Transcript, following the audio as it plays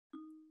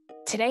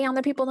Today on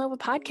the PeopleNova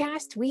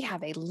Podcast, we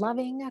have a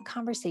loving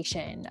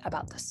conversation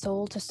about the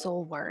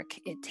soul-to-soul work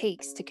it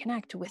takes to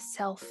connect with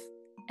self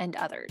and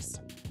others.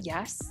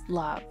 Yes,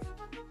 love.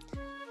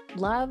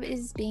 Love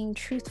is being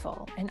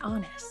truthful and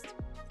honest.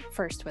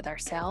 First with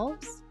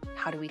ourselves.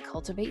 How do we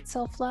cultivate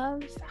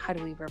self-love? How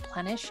do we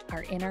replenish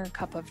our inner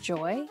cup of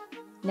joy?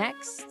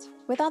 Next,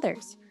 with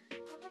others.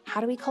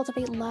 How do we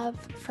cultivate love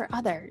for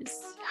others?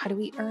 How do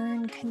we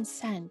earn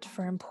consent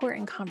for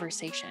important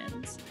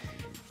conversations?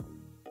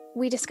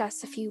 We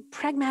discuss a few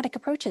pragmatic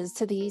approaches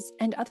to these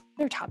and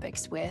other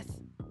topics with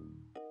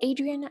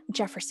Adriane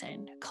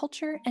Jefferson,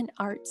 culture and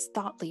arts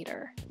thought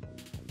leader.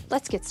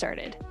 Let's get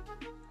started.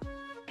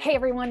 Hey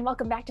everyone,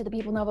 welcome back to the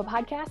PeopleNova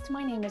Podcast.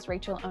 My name is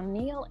Rachel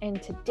O'Neill, and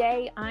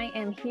today I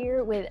am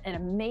here with an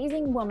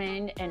amazing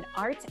woman, an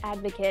arts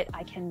advocate.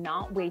 I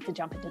cannot wait to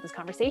jump into this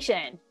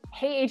conversation.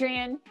 Hey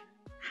Adriane.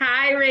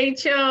 Hi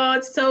Rachel,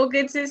 it's so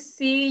good to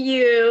see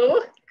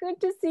you. Good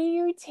to see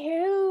you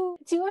too.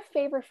 Do a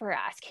favor for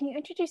us. Can you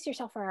introduce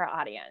yourself for our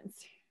audience?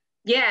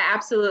 Yeah,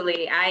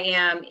 absolutely. I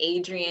am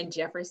Adriane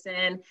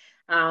Jefferson.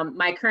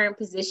 My current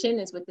position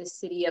is with the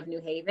City of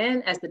New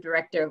Haven as the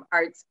Director of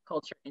Arts,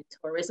 Culture, and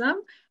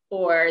Tourism,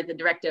 or the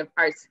Director of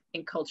Arts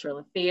and Cultural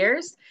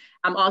Affairs.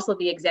 I'm also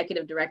the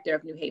Executive Director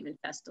of New Haven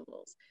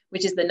Festivals,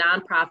 which is the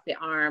nonprofit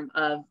arm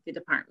of the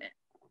department.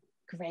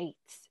 Great.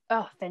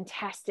 Oh,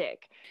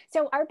 fantastic.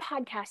 So our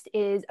podcast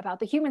is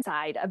about the human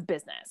side of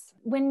business.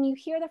 When you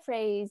hear the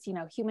phrase,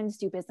 humans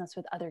do business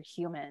with other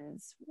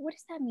humans, what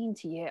does that mean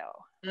to you?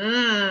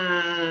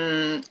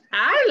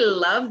 I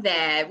love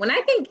that. When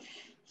I think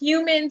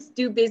humans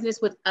do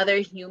business with other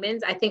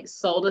humans, I think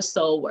soul to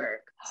soul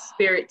work,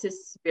 spirit to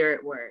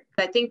spirit work.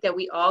 I think that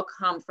we all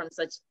come from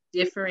such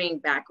differing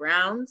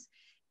backgrounds.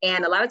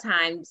 And a lot of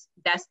times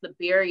that's the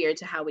barrier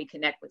to how we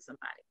connect with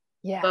somebody.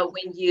 Yeah. But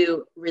when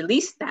you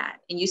release that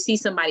and you see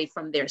somebody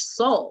from their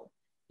soul,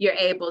 you're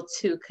able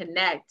to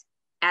connect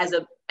as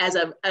a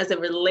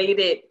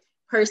related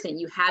person.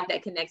 You have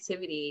that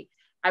connectivity.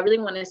 I really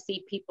want to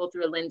see people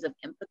through a lens of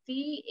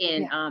empathy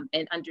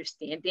and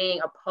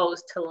understanding,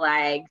 opposed to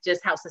like just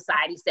how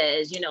society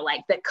says,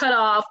 like the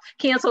cutoff,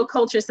 cancel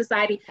culture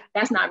society.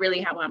 That's not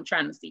really how I'm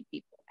trying to see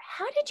people.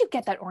 How did you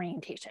get that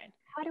orientation?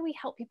 How do we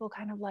help people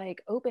kind of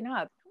like open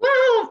up?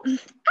 Well,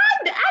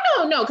 I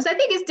don't know, because I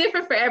think it's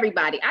different for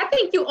everybody. I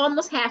think you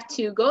almost have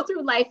to go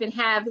through life and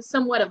have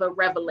somewhat of a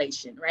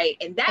revelation, right?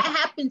 And that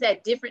happens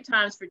at different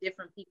times for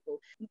different people.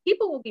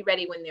 People will be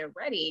ready when they're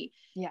ready.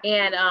 Yeah.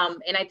 And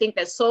I think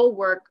that soul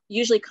work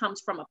usually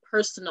comes from a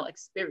personal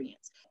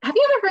experience. Have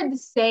you ever heard the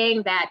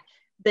saying that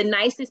the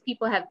nicest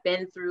people have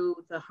been through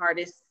the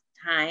hardest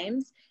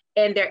times,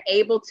 and they're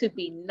able to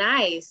be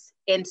nice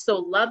and so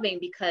loving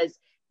because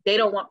they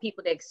don't want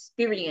people to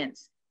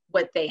experience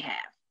what they have.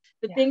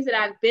 The things that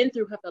I've been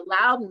through have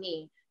allowed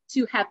me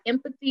to have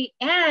empathy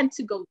and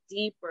to go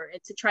deeper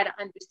and to try to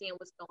understand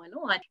what's going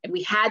on. And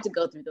we had to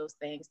go through those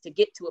things to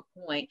get to a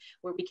point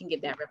where we can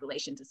give that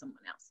revelation to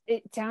someone else.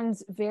 It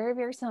sounds very,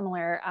 very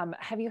similar.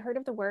 Have you heard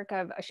of the work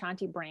of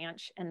Ashanti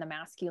Branch and the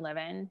Mask You Live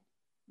In?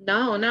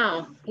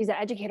 No. He's an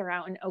educator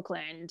out in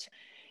Oakland.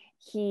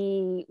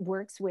 He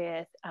works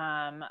with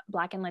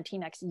Black and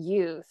Latinx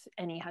youth,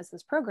 and he has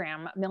this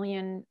program,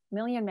 Million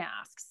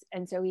Masks.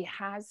 And so he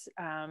has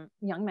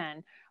young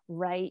men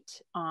write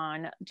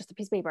on just a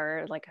piece of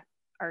paper, like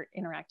art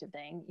interactive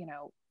thing,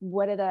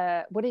 what are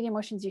the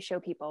emotions you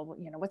show people,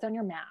 what's on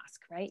your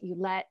mask, right? You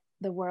let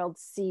the world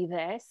see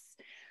this,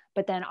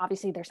 but then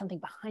obviously there's something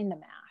behind the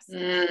mask,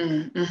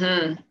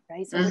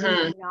 right? So what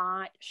are you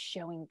not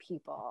showing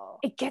people?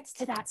 It gets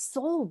to that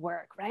soul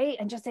work, right?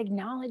 And just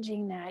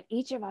acknowledging that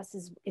each of us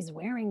is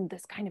wearing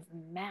this kind of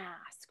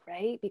mask,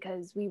 right?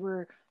 Because we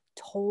were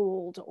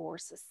told, or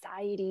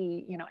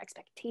society,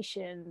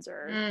 expectations,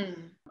 or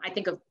I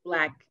think of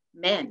Black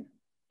men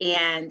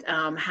and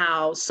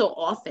how so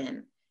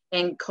often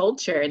in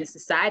culture and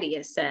society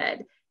has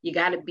said, you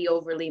got to be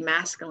overly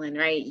masculine,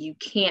 right? You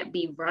can't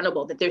be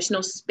vulnerable, that there's no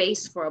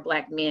space for a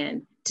Black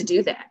man to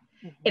do that.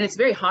 And it's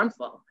very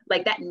harmful.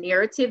 Like that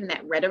narrative and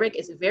that rhetoric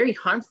is very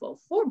harmful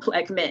for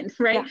Black men,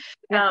 right?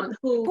 Yeah.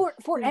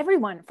 For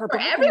everyone, for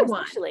Black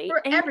everyone, especially,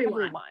 for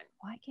everyone.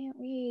 Why can't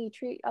we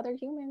treat other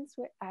humans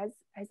as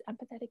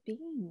empathetic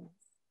beings?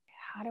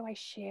 How do I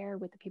share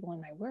with the people in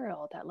my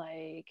world that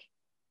like,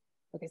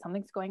 okay,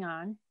 something's going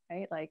on,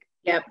 right? Like,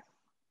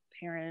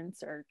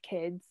 parents or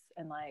kids,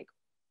 and like,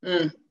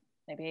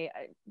 maybe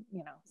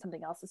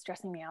something else is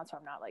stressing me out, so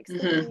I'm not like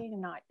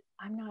sleeping.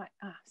 I'm not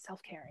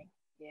self-caring.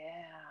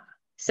 Yeah.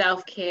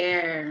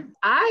 Self-care.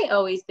 I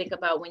always think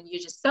about when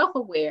you're just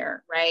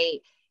self-aware, right?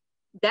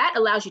 That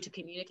allows you to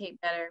communicate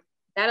better.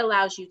 That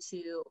allows you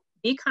to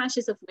be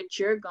conscious of what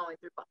you're going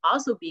through, but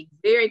also be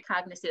very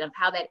cognizant of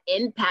how that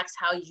impacts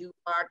how you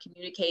are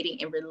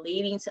communicating and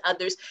relating to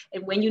others,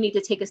 and when you need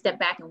to take a step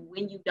back and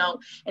when you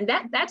don't. And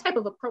that type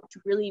of approach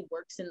really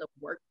works in the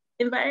work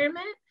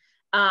environment.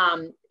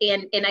 And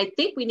I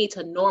think we need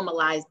to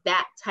normalize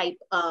that type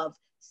of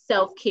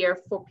self-care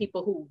for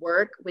people who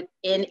work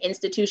within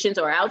institutions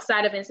or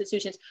outside of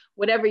institutions,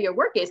 whatever your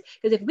work is.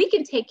 Because if we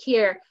can take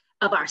care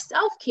of our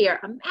self-care,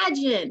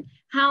 imagine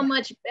how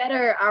much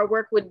better our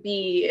work would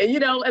be.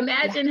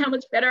 Imagine how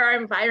much better our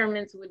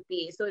environments would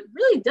be. So it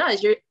really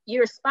does.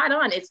 You're spot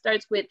on. It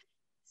starts with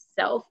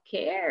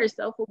self-care,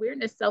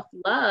 self-awareness,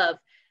 self-love.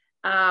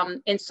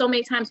 And so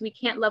many times we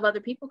can't love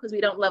other people because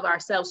we don't love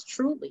ourselves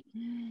truly.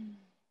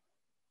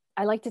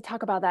 I like to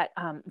talk about that.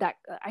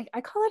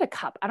 I call it a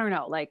cup. I don't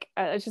know, like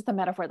it's just a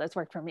metaphor that's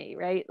worked for me,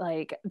 right?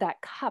 Like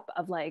that cup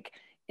of like,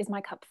 is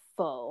my cup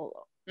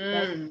full?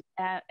 Right?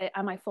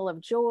 Am I full of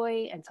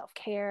joy and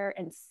self-care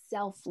and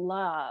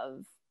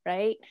self-love?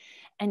 Right?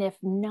 And if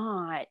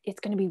not, it's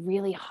going to be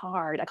really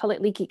hard. I call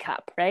it leaky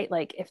cup, right?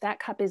 Like if that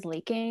cup is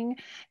leaking,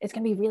 it's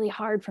going to be really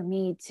hard for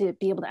me to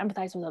be able to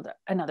empathize with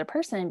another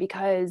person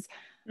because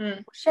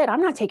shit,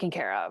 I'm not taken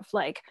care of.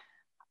 Like,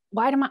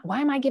 why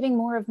am I giving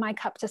more of my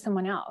cup to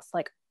someone else?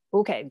 Like,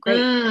 okay,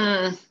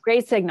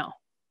 great signal.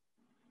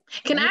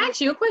 Can I ask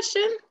you a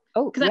question?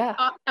 Oh,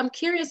 yeah. I'm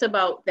curious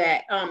about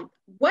that.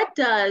 What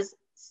does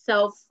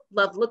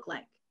self-love look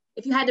like?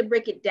 If you had to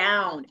break it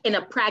down in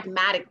a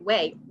pragmatic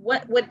way,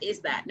 what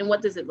is that? And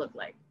what does it look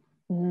like?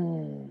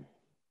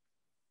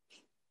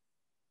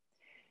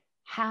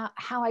 How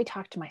I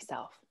talk to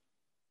myself.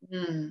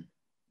 And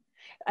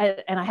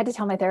I had to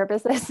tell my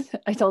therapist this.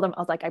 I told him, I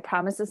was like, I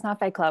promise it's not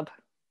Fight Club.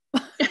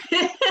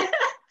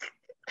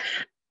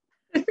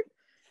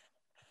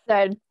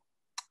 Said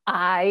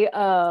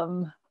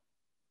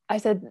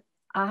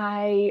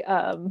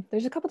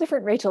there's a couple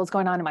different Rachels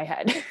going on in my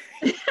head.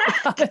 I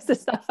promise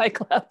it's not Fight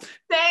Club.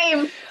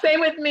 Same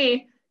with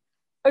me.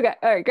 Okay,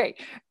 all right, great.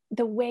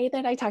 The way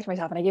that I talk to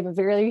myself, and I gave a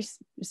very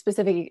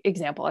specific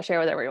example I'll share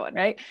with everyone,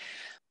 right?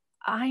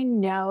 I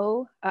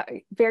know,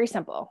 very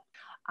simple.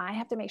 I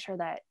have to make sure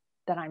that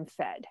I'm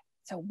fed.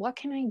 So what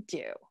can I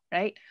do,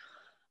 right?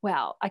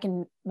 Well, I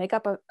can make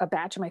up a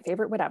batch of my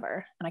favorite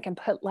whatever, and I can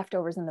put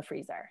leftovers in the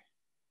freezer.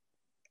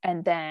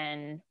 And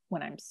then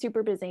when I'm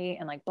super busy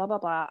and like blah, blah,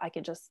 blah, I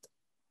can just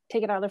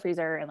take it out of the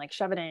freezer and like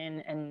shove it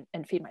in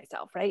and feed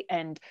myself, right?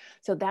 And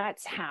so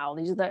that's how,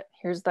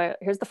 here's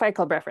the Fight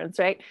Club reference,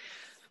 right?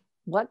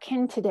 What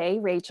can today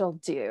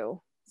Rachel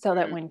do so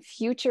that when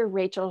future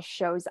Rachel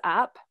shows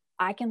up,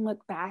 I can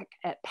look back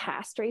at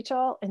past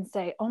Rachel and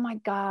say, oh my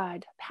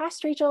God,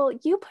 past Rachel,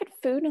 you put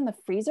food in the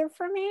freezer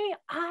for me.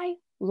 I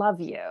love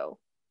you.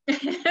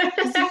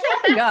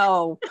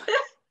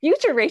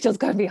 Future Rachel's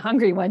going to be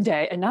hungry one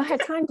day and not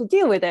have time to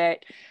deal with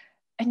it.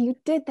 And you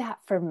did that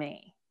for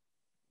me.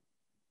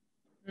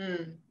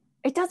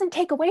 It doesn't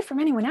take away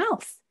from anyone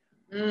else.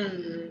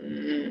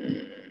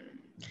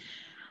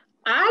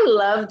 I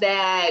love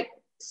that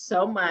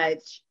so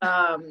much,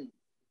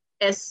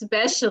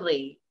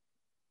 especially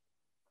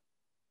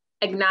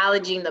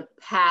acknowledging the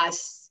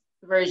past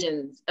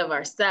versions of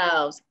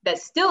ourselves that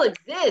still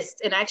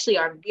exist and actually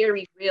are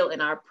very real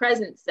in our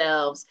present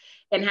selves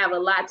and have a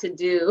lot to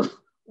do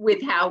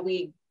with how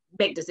we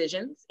make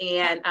decisions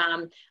and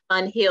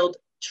unhealed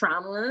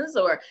traumas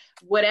or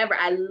whatever.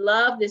 I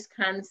love this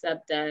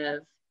concept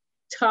of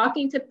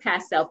talking to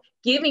past self,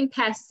 giving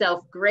past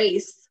self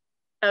grace,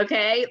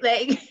 okay,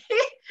 like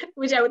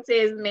which I would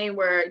say is the main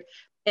word,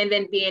 and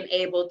then being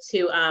able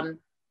to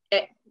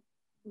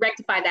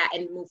rectify that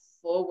and move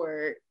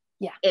forward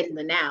in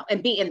the now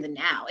and be in the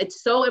now.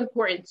 It's so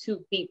important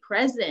to be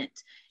present.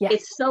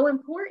 It's so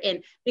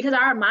important because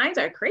our minds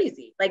are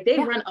crazy. Like they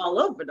run all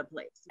over the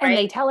place, right? And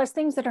they tell us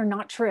things that are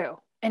not true.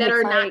 And that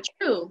are not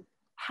true.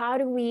 How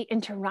do we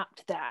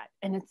interrupt that?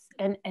 And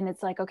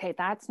it's like, okay,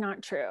 that's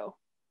not true.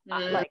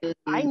 Like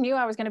I knew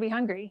I was going to be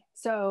hungry.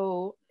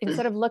 So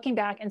instead of looking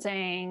back and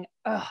saying,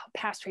 oh,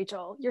 past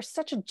Rachel, you're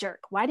such a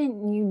jerk. Why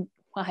didn't you?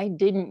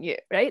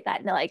 Right?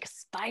 That like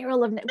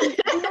spiral of, we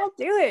all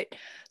do it.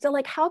 So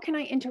like, how can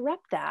I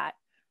interrupt that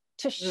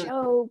to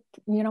show,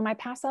 my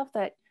past self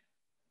that,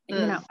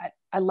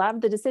 I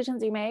love the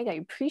decisions you make. I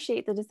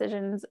appreciate the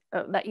decisions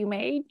that you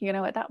made,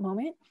 at that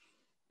moment.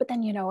 But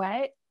then you know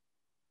what?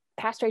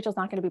 Past Rachel's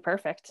not going to be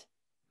perfect.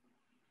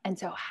 And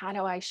so how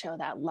do I show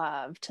that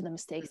love to the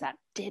mistakes that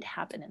did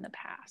happen in the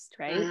past,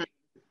 right?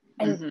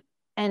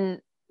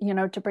 And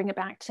to bring it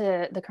back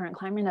to the current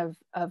climate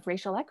of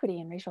racial equity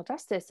and racial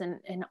justice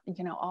and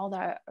all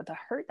the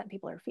hurt that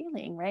people are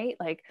feeling, right?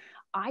 Like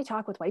I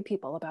talk with white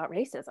people about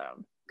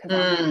racism because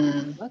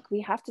I'm like, look,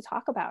 we have to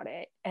talk about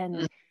it.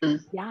 And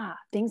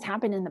things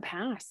happen in the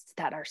past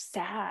that are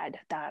sad,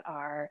 that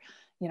are,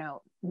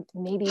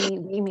 maybe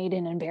we made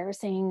an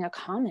embarrassing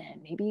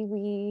comment. Maybe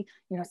we,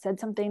 said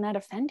something that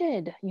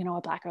offended,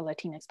 a Black or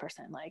Latinx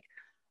person. Like,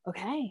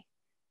 okay,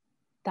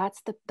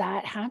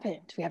 that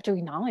happened. We have to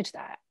acknowledge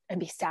that and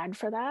be sad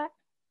for that,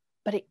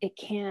 but it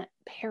can't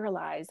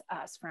paralyze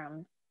us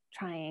from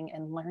trying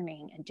and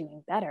learning and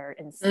doing better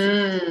and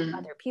seeing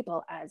other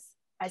people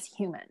as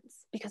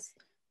humans, because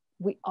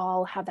we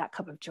all have that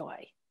cup of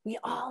joy. We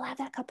all have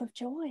that cup of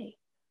joy.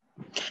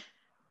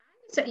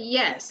 So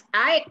yes,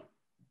 I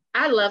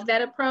love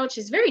that approach.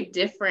 It's very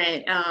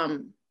different.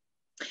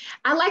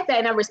 I like that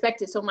and I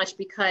respect it so much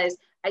because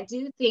I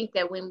do think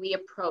that when we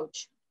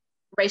approach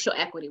racial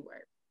equity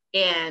work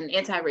and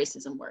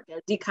anti-racism work,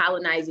 or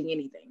decolonizing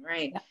anything,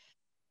 right?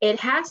 it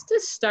has to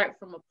start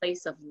from a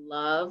place of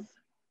love,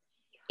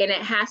 and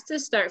it has to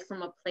start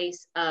from a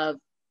place of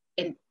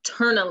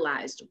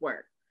internalized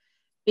work.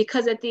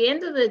 Because at the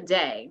end of the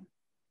day,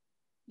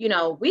 you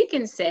know, we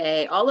can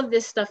say all of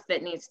this stuff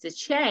that needs to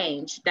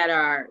change, that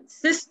are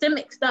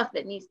systemic stuff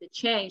that needs to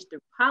change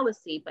through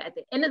policy. But at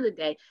the end of the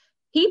day,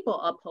 people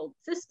uphold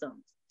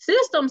systems.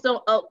 Systems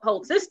don't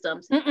uphold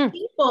systems.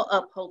 People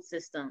uphold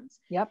systems.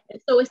 Yep.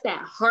 And so it's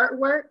that hard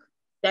work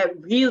that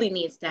really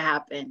needs to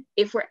happen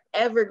if we're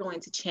ever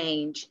going to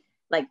change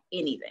like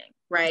anything,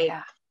 right?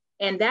 Yeah.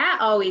 And that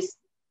always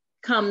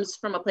comes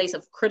from a place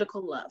of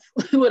critical love.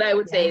 What I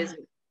would say is,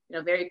 you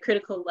know, very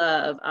critical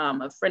love.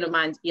 A friend of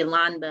mine,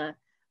 Yolanda,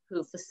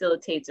 who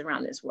facilitates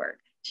around this work,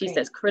 she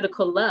says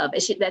critical love.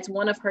 That's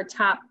one of her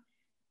top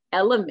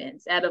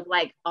elements out of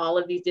like all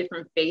of these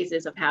different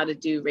phases of how to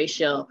do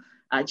racial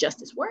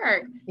justice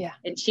work. Yeah.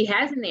 And she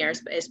has in there,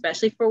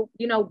 especially for,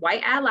 you know,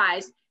 white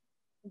allies,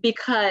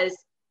 because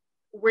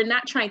we're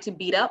not trying to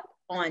beat up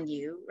on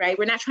you, right?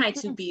 We're not trying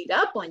to beat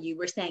up on you.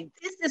 We're saying,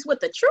 this is what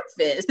the truth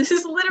is. This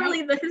is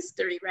literally the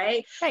history,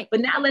 right?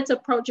 But now let's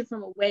approach it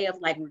from a way of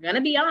like, we're going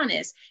to be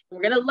honest, and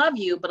we're going to love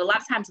you. But a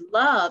lot of times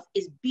love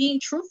is being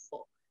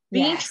truthful,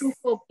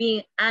 truthful,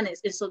 being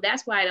honest. And so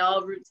that's why it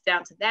all roots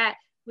down to that,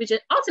 which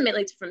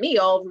ultimately for me,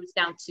 all roots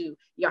down to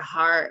your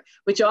heart,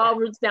 which all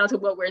roots down to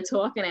what we're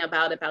talking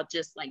about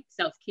just like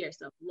self-care,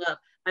 self-love,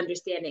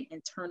 understanding,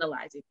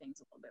 internalizing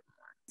things a little bit more.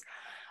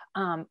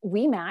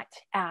 We met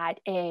at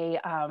a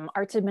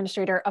arts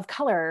administrator of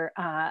color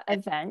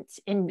event.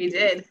 We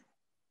did.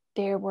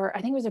 There were,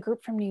 I think it was a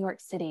group from New York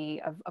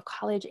City of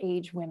college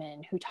age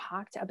women who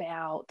talked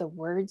about the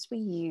words we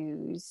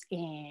use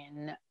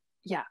in,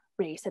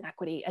 race and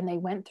equity. And they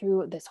went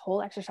through this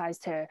whole exercise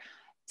to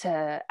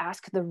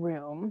ask the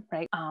room,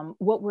 right?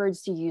 What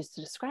words do you use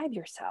to describe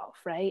yourself,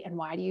 right? And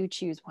why do you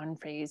choose one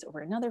phrase over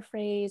another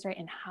phrase, right?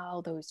 And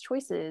how those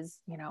choices,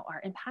 you know,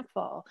 are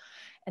impactful.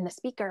 And the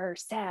speaker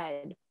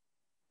said,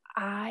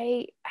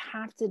 I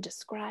have to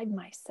describe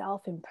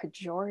myself in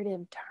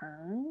pejorative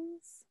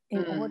terms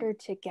in order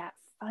to get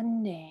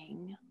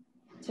funding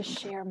to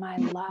share my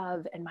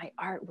love and my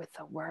art with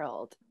the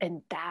world.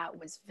 And that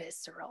was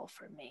visceral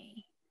for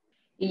me.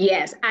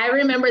 Yes, I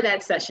remember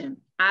that session.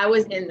 I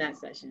was in that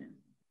session.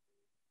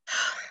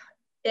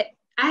 I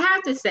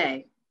have to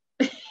say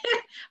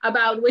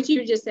about what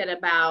you just said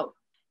about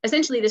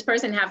essentially this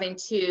person having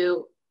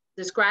to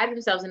describe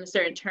themselves in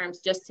certain terms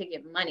just to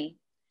get money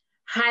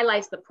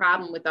highlights the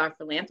problem with our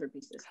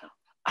philanthropy system.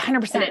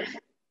 100%.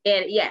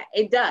 And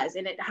it does.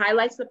 And it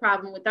highlights the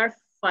problem with our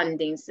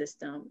funding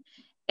system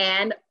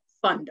and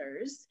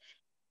funders.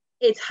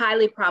 It's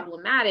highly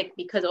problematic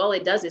because all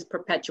it does is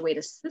perpetuate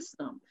a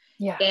system.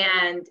 Yeah.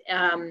 And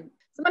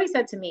somebody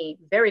said to me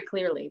very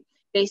clearly,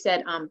 they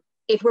said,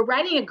 if we're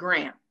writing a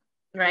grant,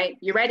 right?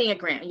 You're writing a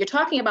grant. You're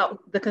talking about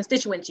the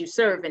constituents you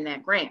serve in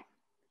that grant.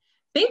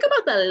 Think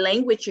about the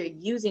language you're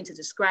using to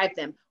describe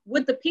them.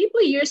 Would the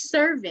people you're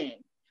serving,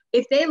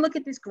 if they look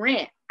at this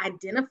grant,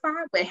 identify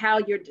with how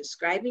you're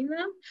describing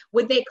them?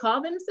 Would they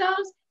call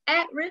themselves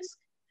at risk?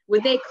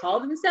 Would they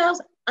call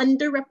themselves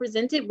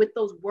underrepresented with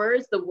those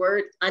words, the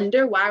word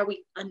under? Why are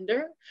we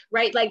under,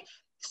 right? Like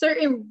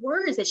certain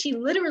words that she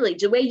literally,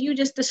 the way you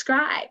just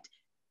described,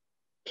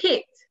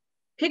 picked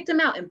them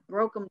out and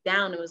broke them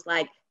down. It was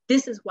like,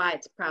 this is why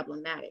it's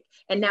problematic.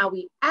 And now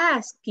we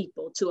ask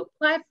people to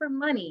apply for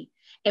money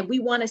and we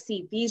want to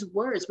see these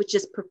words, which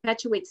just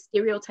perpetuate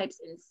stereotypes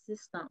and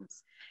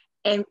systems.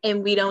 And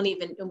we don't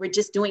even, and we're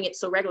just doing it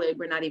so regularly,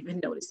 we're not even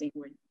noticing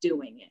we're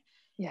doing it.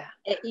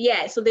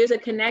 Yeah. So there's a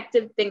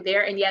connective thing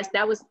there. And yes,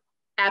 that was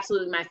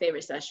absolutely my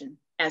favorite session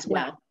as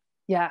well.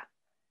 Yeah.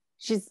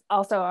 She's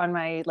also on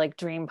my like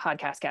dream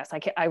podcast guest.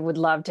 I would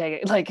love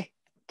to like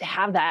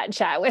have that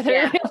chat with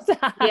her.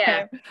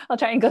 Yeah. I'll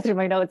try and go through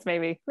my notes.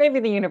 Maybe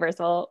the universe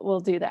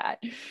will do that.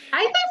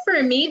 I think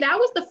for me, that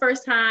was the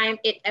first time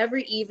it ever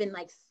even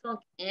like sunk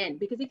in,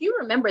 because if you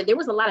remember, there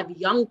was a lot of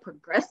young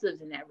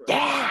progressives in that room.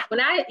 Yeah.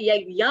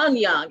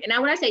 Young.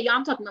 And when I say young,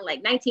 I'm talking about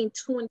like 19,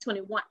 20,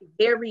 21,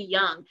 very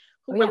young,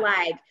 who were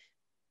like,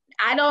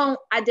 I don't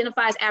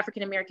identify as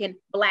African-American,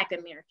 Black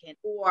American,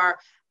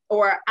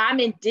 or I'm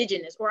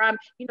indigenous, or I'm,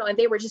 and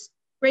they were just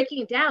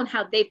breaking down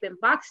how they've been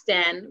boxed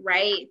in,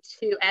 right,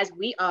 to, as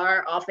we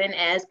are often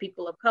as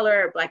people of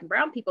color, or Black and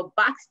brown people,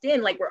 boxed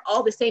in like we're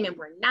all the same and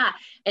we're not.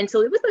 And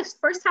so it was the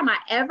first time I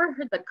ever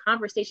heard the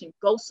conversation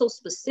go so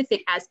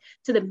specific as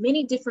to the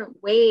many different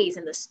ways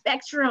and the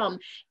spectrum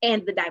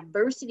and the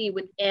diversity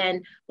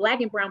within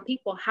Black and brown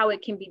people, how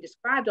it can be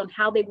described on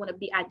how they want to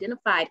be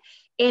identified.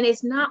 And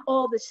it's not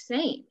all the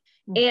same.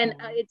 And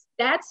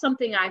that's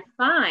something I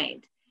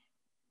find,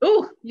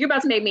 you're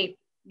about to make me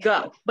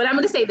go. But I'm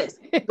going to say this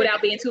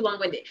without being too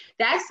long-winded.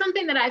 That's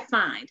something that I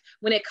find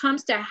when it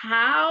comes to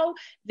how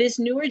this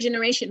newer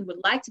generation would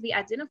like to be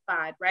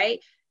identified, right?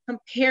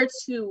 Compared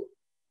to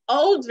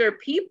older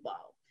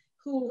people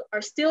who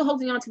are still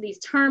holding on to these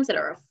terms that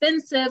are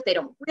offensive. They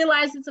don't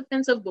realize it's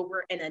offensive, but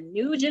we're in a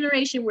new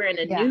generation. We're in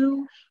a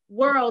new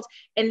world.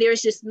 And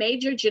there's this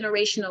major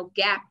generational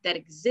gap that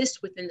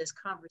exists within this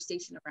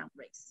conversation around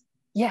race.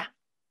 Yeah.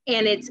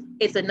 And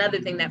it's another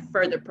thing that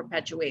further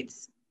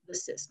perpetuates the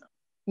system.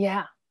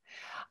 Yeah.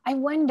 I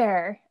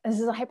wonder, this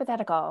is a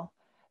hypothetical,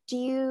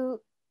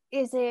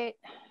 is it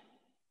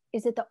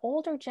the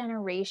older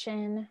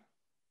generation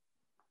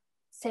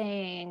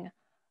saying,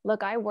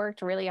 look, I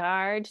worked really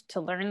hard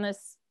to learn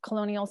this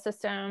colonial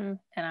system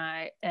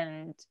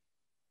and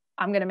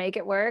I'm going to make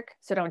it work.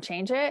 So don't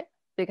change it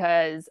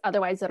because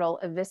otherwise it'll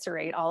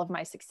eviscerate all of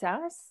my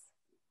success?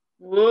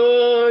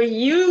 Whoa,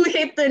 you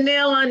hit the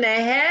nail on the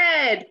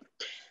head.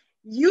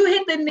 You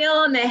hit the nail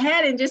on the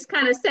head and just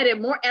kind of said it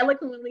more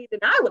eloquently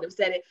than I would have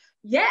said it.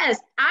 Yes,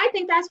 I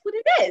think that's what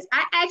it is.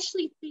 I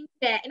actually think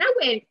that, and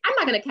I'm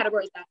not going to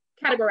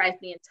categorize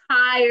the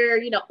entire,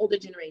 older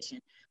generation.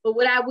 But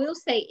what I will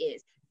say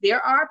is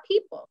there are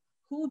people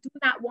who do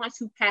not want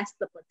to pass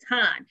the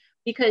baton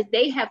because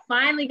they have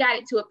finally got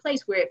it to a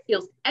place where it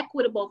feels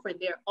equitable for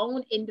their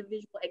own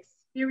individual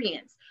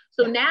experience.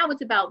 So now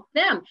it's about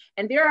them.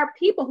 And there are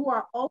people who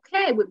are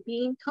okay with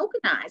being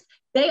tokenized.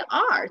 They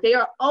are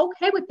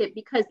okay with it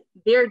because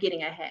they're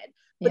getting ahead.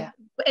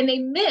 And they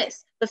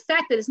miss the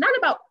fact that it's not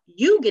about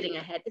you getting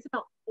ahead. It's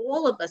about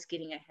all of us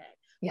getting ahead.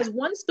 Because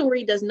one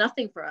story does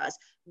nothing for us.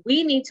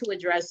 We need to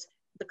address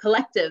the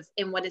collective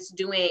and what it's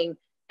doing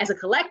as a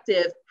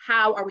collective.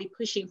 How are we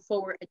pushing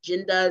forward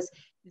agendas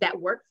that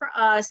work for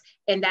us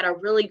and that are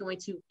really going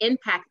to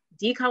impact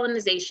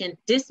decolonization,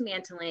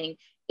 dismantling,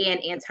 and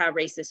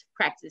anti-racist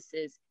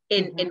practices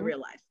in real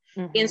life?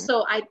 And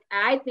so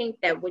I think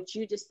that what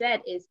you just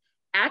said is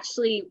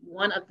actually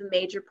one of the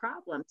major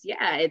problems.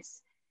 Yeah,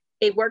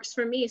 it works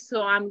for me,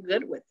 so I'm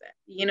good with it.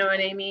 You know what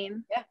I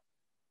mean? Yeah.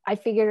 I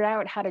figured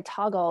out how to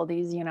toggle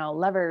these,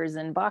 levers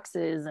and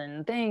boxes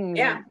and things.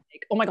 Yeah. And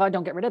oh my God,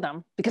 don't get rid of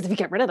them. Because if you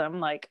get rid of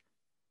them, I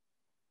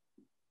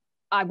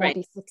won't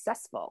be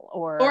successful.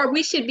 Or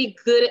we should be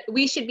good.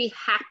 We should be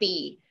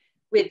happy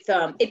with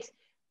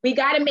we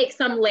got to make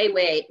some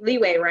leeway,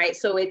 right?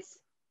 So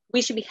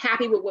we should be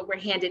happy with what we're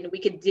handed and we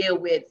could deal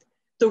with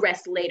the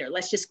rest later.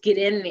 Let's just get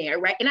in there,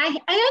 right? And I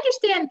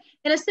understand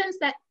in the sense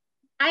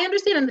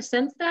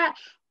that,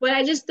 but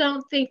I just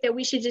don't think that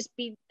we should just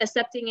be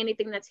accepting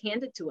anything that's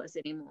handed to us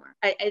anymore.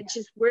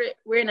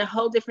 We're in a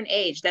whole different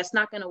age. That's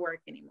not going to work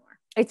anymore.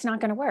 It's not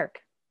going to work,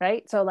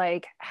 right? So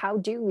how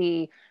do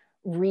we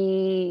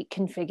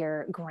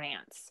reconfigure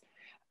grants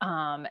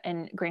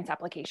and grants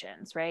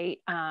applications, right?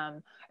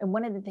 And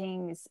one of the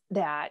things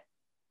that,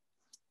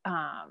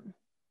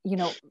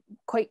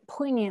 quite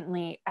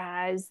poignantly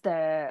as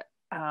the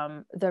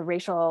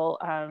racial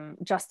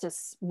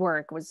justice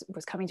work was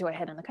coming to a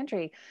head in the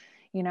country,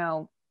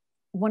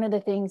 one of the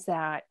things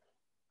that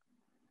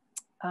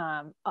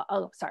I'll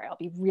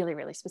be really,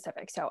 really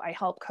specific. So I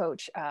help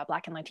coach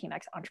Black and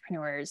Latinx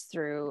entrepreneurs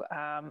through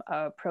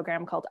a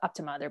program called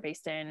Optima. They're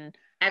based in...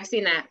 I've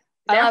seen that.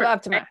 I love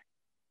Optima.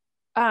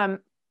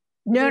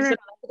 No, that's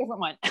a different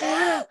one.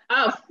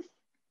 Oh,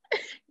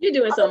 you're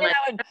doing so much.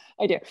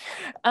 I do.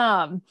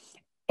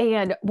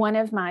 And one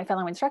of my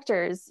fellow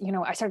instructors,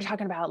 I started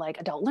talking about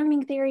adult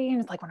learning theory, and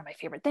it's one of my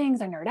favorite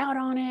things. I nerd out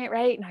on it,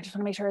 right? And I just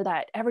want to make sure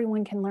that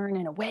everyone can learn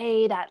in a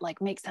way that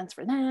makes sense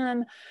for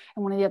them.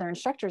 And one of the other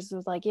instructors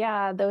was like,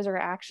 yeah, those are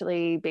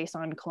actually based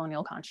on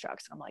colonial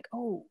constructs. And I'm like,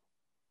 oh,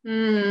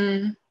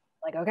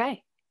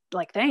 okay,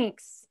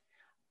 thanks.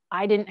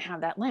 I didn't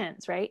have that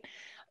lens, right?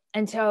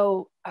 And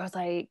so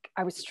I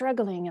was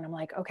struggling, and I'm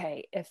like,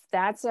 okay, if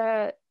that's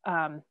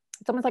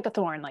it's almost like a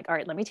thorn, all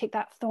right, let me take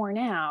that thorn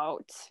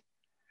out.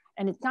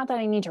 And it's not that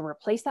I need to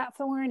replace that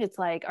thorn. It's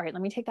all right,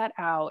 let me take that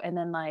out. And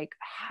then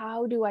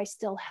how do I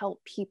still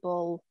help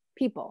people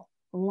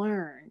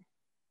learn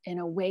in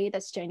a way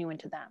that's genuine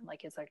to them?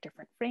 Is there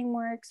different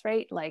frameworks,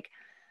 right?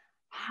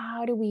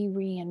 How do we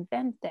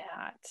reinvent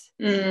that?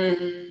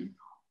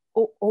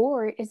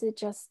 Or is it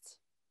just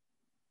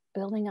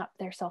building up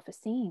their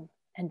self-esteem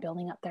and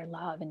building up their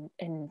love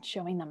and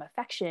showing them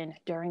affection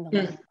during the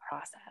learning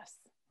process?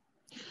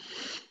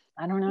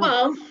 I don't know.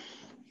 Well,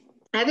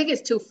 I think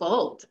it's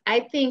twofold.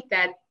 I think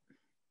that,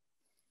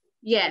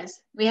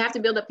 yes, we have to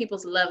build up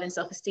people's love and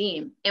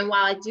self-esteem. And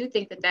while I do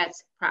think that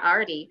that's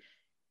priority,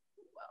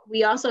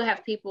 we also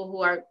have people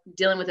who are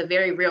dealing with a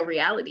very real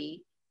reality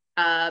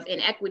of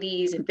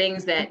inequities and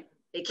things that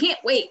they can't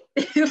wait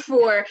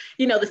for,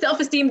 the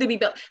self-esteem to be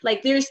built.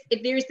 There's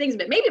things,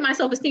 but maybe my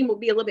self-esteem will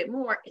be a little bit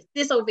more if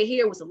this over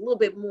here was a little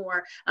bit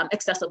more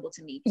accessible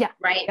to me. Yeah.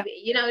 Right. Yeah.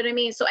 You know what I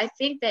mean? So I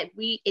think that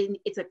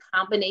it's a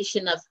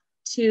combination of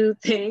two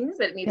things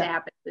that need to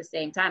happen at the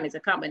same time. It's a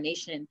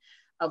combination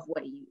of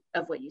what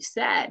you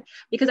said,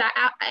 because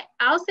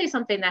I'll say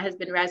something that has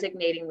been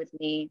resonating with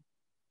me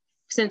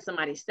since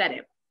somebody said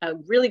it. A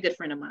really good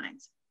friend of mine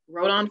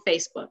wrote on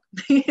Facebook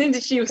and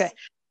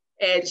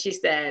she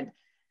said,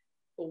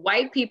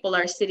 white people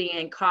are sitting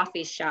in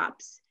coffee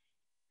shops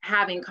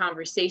having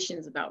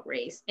conversations about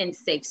race in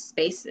safe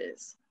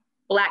spaces.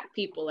 Black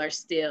people are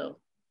still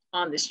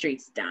on the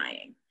streets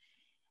dying.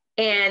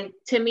 And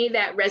to me,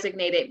 that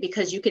resonated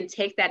because you can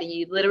take that and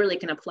you literally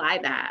can apply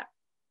that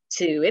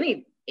to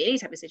any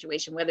type of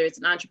situation, whether it's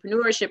an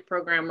entrepreneurship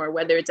program or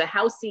whether it's a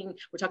housing,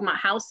 we're talking about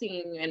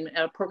housing and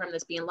a program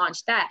that's being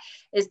launched, that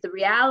is the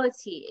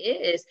reality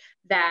is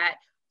that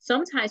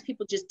sometimes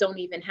people just don't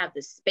even have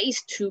the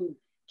space to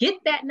get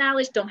that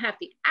knowledge, don't have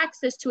the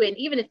access to it. And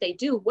even if they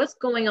do, what's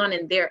going on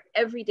in their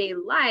everyday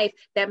life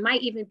that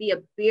might even be a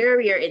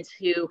barrier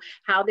into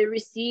how they're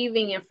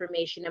receiving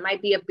information. It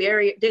might be a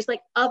barrier. There's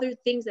like other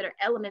things that are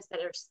elements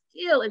that are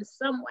still in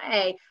some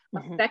way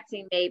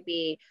affecting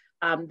maybe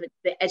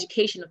the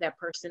education of that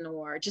person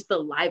or just the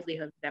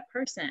livelihood of that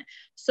person.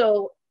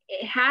 So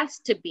it has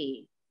to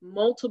be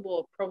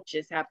multiple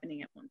approaches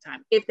happening at one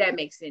time, if that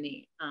makes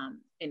any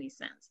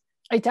sense.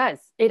 It does.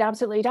 It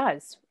absolutely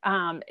does.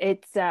 I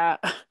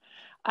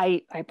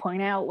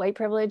point out white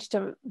privilege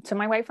to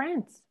my white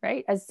friends,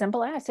 right? As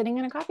simple as sitting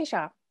in a coffee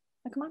shop.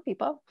 Like, come on,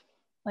 people.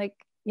 Like,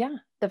 yeah,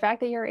 the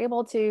fact that you're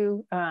able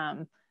to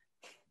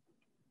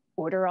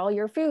order all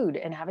your food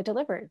and have it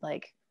delivered,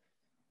 like,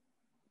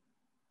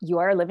 you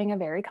are living a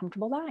very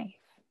comfortable life.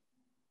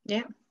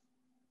 Yeah.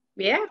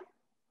 Yeah.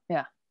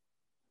 Yeah.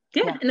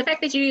 Yeah. And the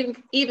fact that you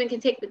even can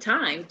take the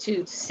time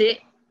to sit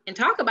and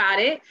talk about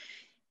it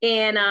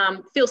and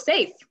feel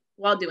safe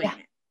while doing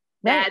it.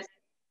 That's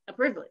a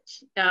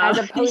privilege. As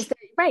opposed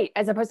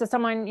to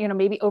someone,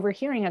 maybe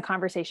overhearing a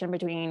conversation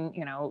between,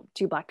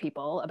 two Black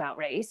people about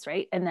race,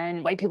 right? And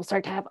then white people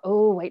start to have,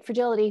 white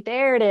fragility.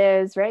 There it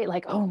is, right?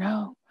 Like, oh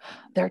no,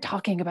 they're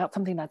talking about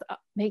something that's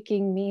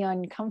making me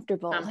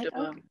uncomfortable. Like,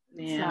 okay,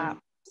 yeah.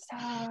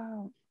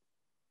 Stop.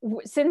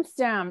 Since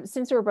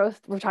we're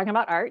talking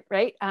about art,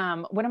 right?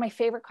 One of my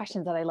favorite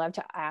questions that I love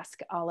to ask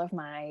all of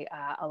my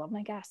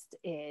guests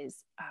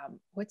is,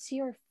 what's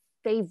your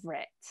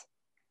favorite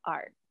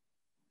art?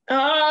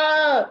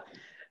 Oh,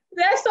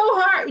 that's so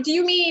hard. Do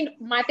you mean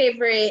my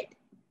favorite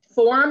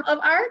form of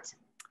art?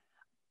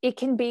 It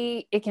can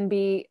be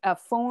a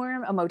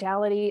form, a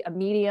modality, a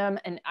medium,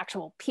 an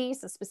actual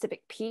piece, a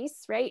specific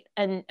piece, right?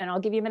 And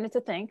I'll give you a minute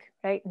to think,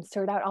 right? And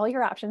sort out all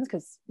your options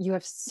because you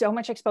have so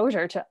much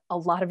exposure to a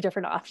lot of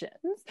different options.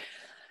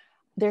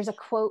 There's a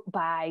quote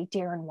by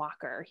Darren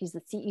Walker. He's the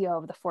CEO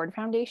of the Ford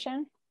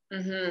Foundation.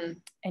 Mm-hmm.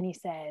 And he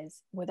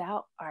says,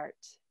 without art,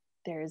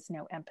 there is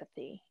no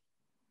empathy.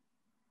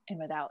 And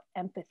without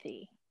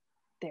empathy,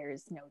 there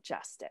is no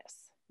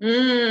justice.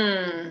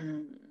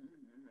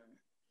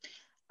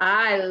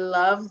 I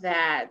love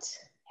that.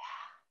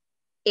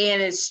 Yeah.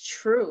 And it's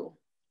true.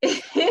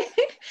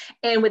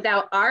 And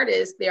without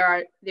artists,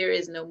 there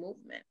is no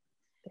movement.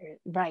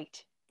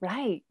 Right.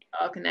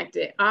 All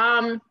connected.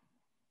 That's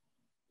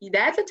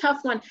a tough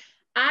one.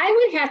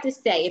 I would have to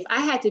say, if I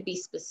had to be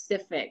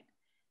specific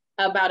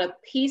about a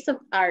piece of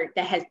art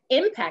that has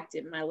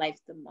impacted my life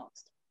the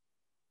most,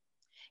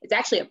 it's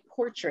actually a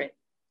portrait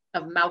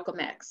of Malcolm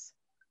X.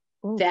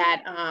 Ooh.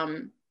 That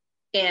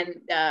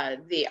and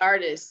the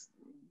artist,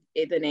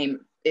 the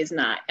name is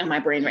not in my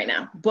brain right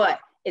now, but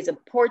it's a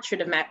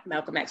portrait of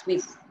Malcolm X.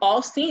 We've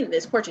all seen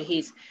this portrait.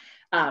 He's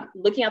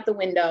looking out the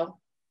window.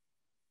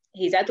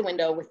 He's at the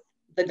window with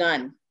the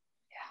gun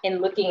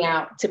and looking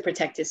out to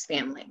protect his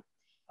family.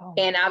 Oh.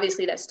 And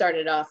obviously that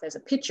started off as a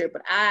picture,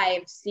 but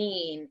I've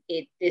seen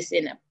this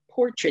in a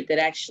portrait that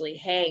actually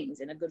hangs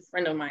in a good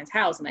friend of mine's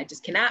house. And I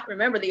just cannot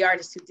remember the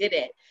artist who did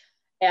it,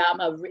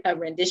 a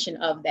rendition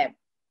of that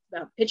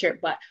picture.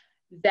 But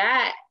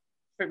that,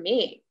 for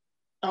me,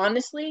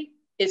 honestly,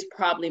 is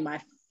probably my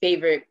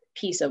favorite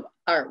piece of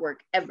artwork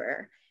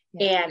ever.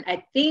 Yeah. And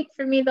I think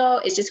for me, though,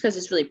 it's just because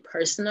it's really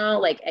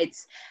personal. Like,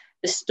 it's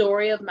the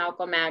story of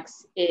Malcolm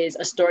X is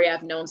a story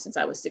I've known since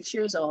I was 6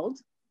 years old,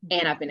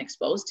 and I've been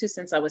exposed to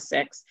since I was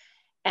 6.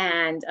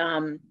 And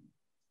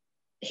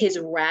his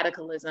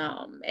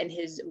radicalism and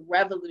his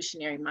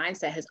revolutionary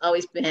mindset has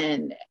always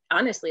been,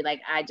 honestly,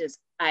 like, I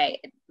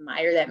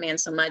admire that man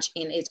so much,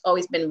 and it's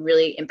always been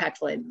really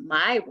impactful in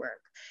my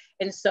work.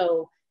 And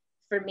so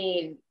for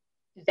me,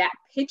 that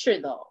picture,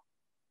 though,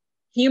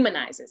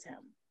 humanizes him.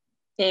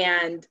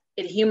 And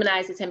it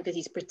humanizes him because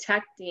he's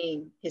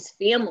protecting his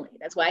family.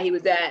 That's why he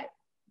was at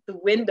the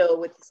window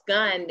with his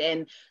gun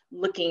and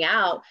looking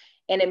out.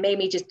 And it made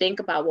me just think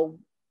about, well,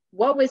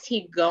 what was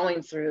he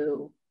going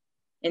through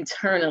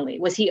internally?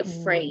 Was he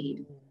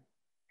afraid?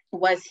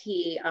 Was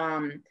he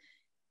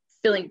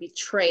feeling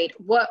betrayed?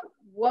 What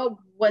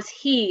was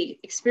he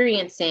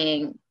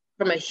experiencing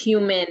from a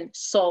human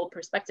soul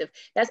perspective?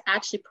 That's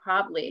actually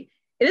probably,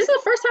 this is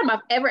the first time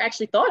I've ever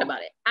actually thought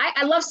about it.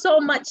 I love so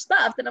much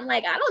stuff that I'm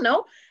like, I don't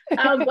know.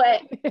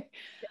 But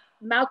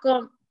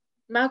Malcolm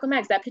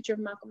X, that picture of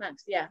Malcolm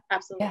X. Yeah,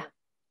 absolutely.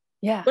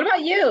 Yeah. What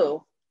about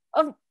you?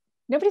 Oh,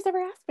 nobody's ever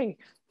asked me.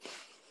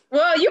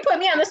 Well, you put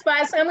me on the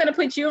spot, so I'm going to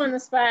put you on the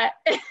spot.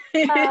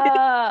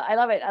 I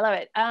love it.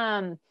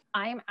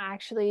 I'm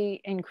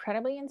actually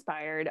incredibly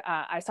inspired.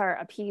 I saw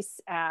a piece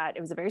it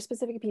was a very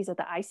specific piece at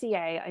the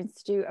ICA,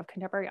 Institute of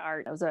Contemporary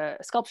Art. It was a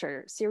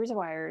sculpture, series of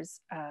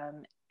wires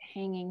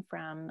hanging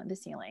from the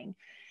ceiling.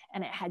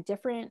 And it had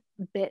different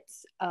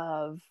bits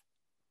of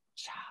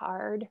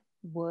charred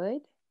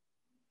wood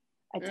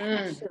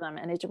attached to them.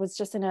 And it was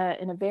just in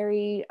a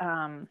very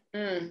kind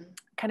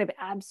of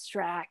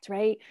abstract,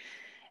 right?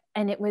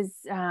 And it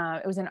was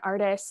an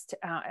artist.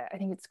 I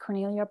think it's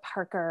Cornelia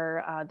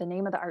Parker. The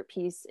name of the art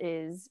piece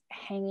is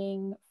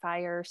Hanging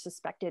Fire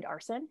Suspected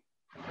Arson.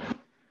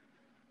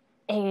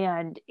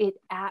 And it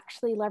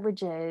actually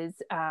leverages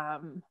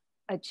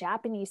a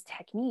Japanese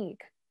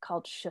technique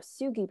called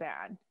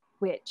shosugiban,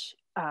 which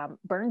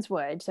burns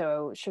wood.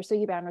 So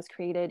shosugiban was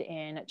created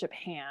in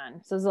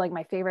Japan. So this is like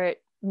my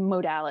favorite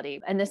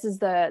modality. And this is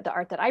the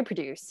art that I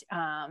produce,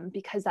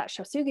 because that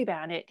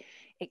shosugiban,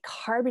 it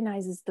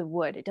carbonizes the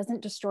wood. It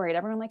doesn't destroy it.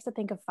 Everyone likes to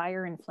think of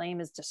fire and flame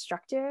as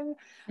destructive,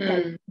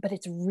 but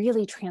it's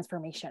really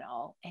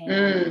transformational,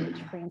 and it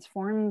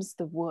transforms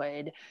the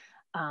wood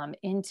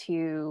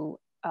into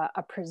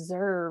a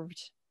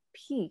preserved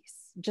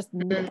piece. Just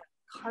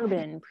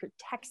carbon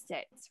protects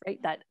it,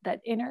 right? The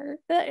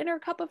inner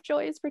cup of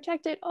joy is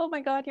protected. Oh my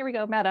God, here we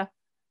go, meta.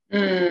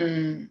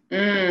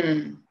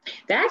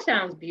 That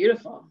sounds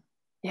beautiful.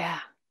 Yeah.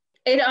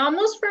 It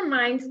almost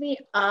reminds me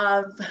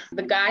of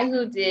the guy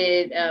who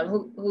did,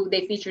 who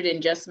they featured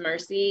in Just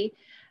Mercy,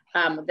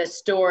 the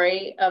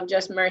story of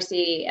Just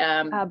Mercy.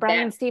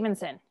 Brian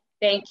Stevenson.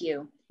 Thank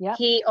you. Yep.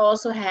 He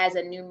also has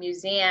a new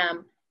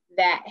museum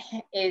that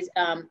is,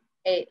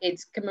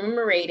 it's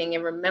commemorating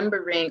and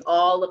remembering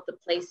all of the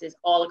places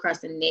all across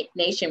the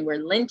nation where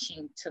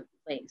lynching took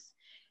place.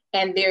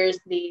 And there's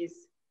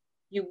these,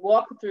 you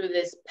walk through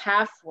this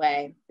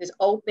pathway, this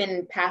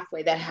open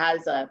pathway that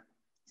has a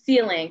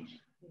ceiling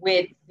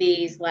with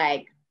these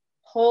like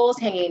poles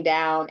hanging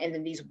down, and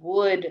then these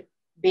wood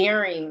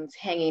bearings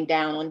hanging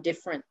down on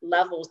different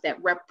levels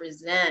that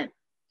represent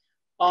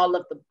all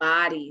of the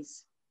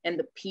bodies and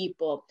the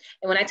people.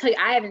 And when I tell you,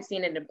 I haven't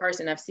seen it in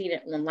person, I've seen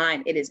it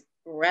online. It is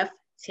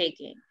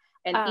breathtaking.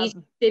 And each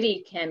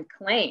city can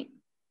claim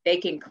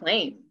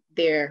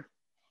their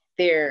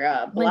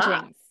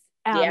block.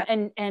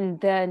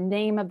 And the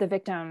name of the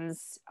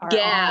victims are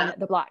on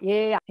the block.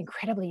 Yeah.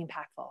 Incredibly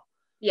impactful.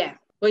 Yeah.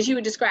 What you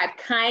would describe,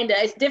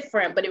 it's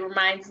different, but it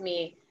reminds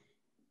me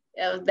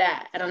of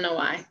that. I don't know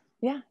why.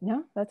 Yeah,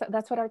 no,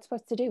 that's what art's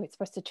supposed to do. It's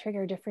supposed to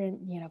trigger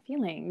different,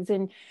 feelings.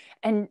 And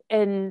at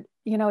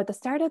the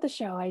start of the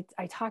show,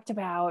 I talked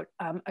about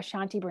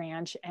Ashanti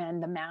branch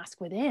and the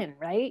mask within,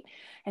 right?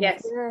 And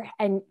yes.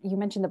 And you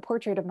mentioned the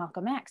portrait of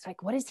Malcolm X.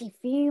 Like, what is he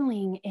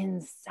feeling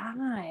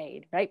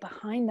inside, right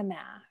behind the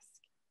mask?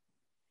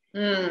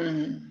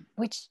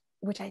 Which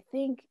I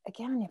think,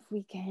 again, if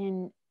we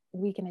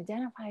can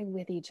identify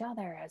with each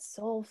other as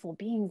soulful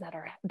beings that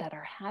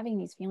are having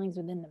these feelings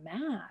within the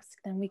mask,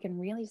 then we can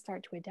really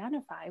start to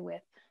identify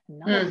with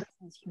another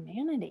person's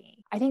humanity.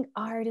 I think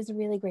art is a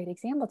really great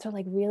example to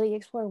like really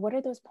explore, what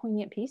are those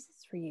poignant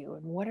pieces for you,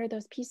 and what are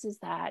those pieces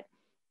that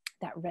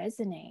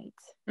resonate.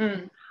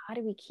 How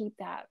do we keep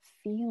that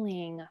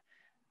feeling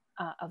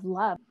of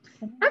love?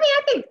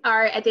 I think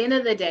art, at the end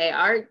of the day,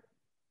 art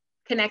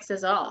connects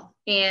us all.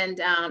 And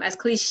as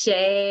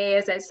cliche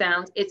as that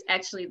sounds, it's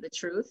actually the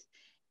truth.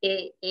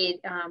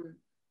 It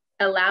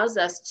allows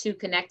us to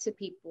connect to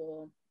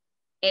people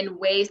in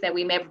ways that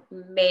we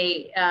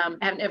may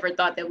have never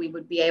thought that we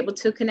would be able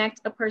to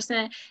connect a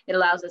person. It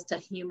allows us to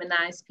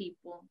humanize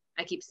people.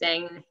 I keep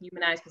saying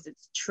humanize because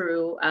it's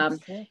true.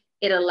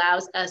 It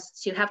allows us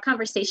to have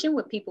conversation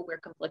with people we're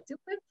conflicted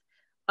with,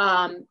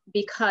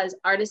 because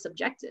art is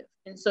subjective.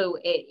 And so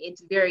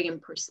it's very in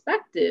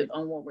perspective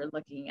on what we're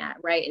looking at,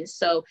 right? And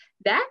so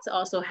that's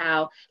also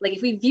how, like,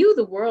 if we view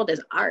the world as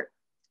art,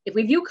 if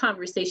we view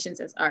conversations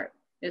as art,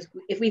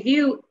 if we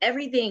view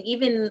everything,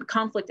 even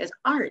conflict, as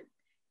art,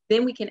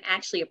 then we can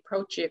actually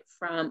approach it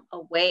from a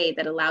way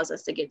that allows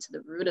us to get to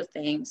the root of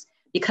things,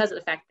 because of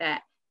the fact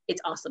that it's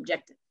all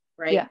subjective,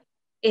 right?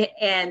 Yeah.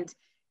 And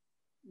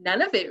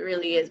none of it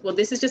really is, well,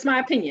 this is just my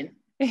opinion.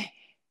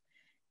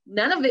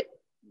 None of it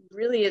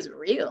really is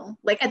real.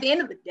 Like, at the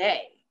end of the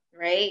day,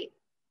 right?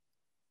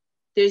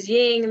 There's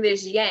yin and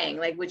there's yang,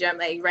 like, which I'm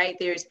like, right?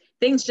 There's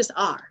things just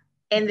are.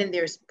 And then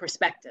there's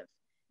perspective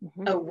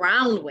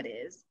around what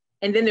is.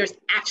 And then there's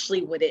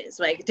actually what is.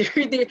 Like,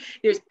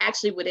 there's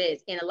actually what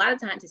is. And a lot of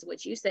times it's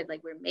what you said,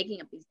 like, we're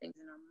making up these things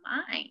in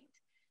our mind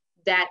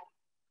that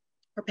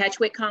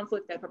perpetuate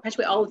conflict, that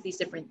perpetuate all of these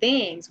different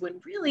things,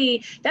 when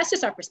really that's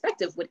just our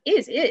perspective. What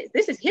is.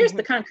 Here's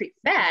the concrete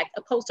fact,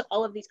 opposed to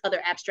all of these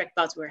other abstract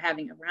thoughts we're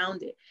having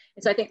around it.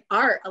 And so I think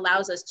art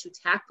allows us to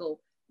tackle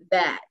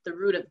that, the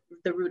root of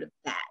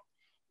that.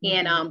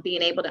 And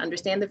being able to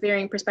understand the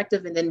varying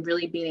perspective, and then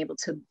really being able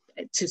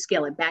to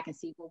scale it back and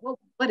see, well,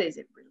 what is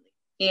it really?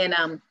 And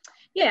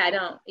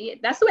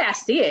that's the way I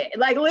see it.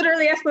 Like,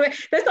 literally, that's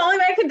the only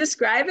way I can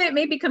describe it. It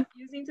may be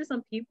confusing to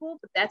some people,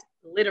 but that's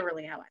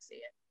literally how I see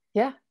it.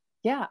 Yeah.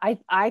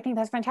 I think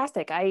that's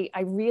fantastic. I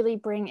really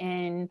bring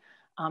in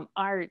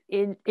art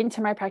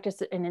into my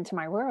practice and into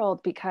my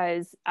world,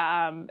 because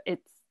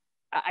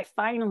I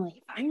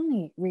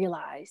finally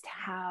realized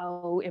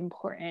how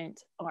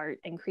important art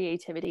and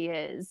creativity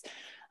is,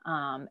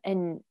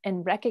 and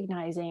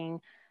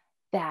recognizing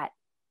that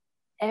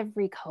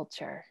every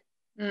culture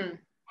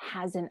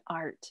has an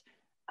art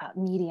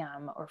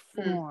medium or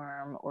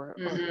form or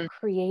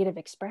creative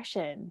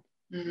expression.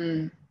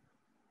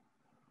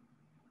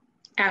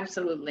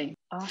 Absolutely.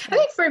 Awesome. I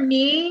think for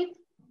me,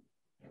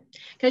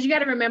 because you got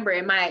to remember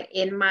in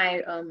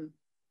my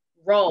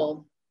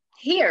role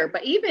here,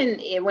 but even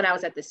when I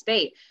was at the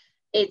state,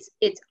 it's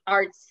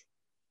arts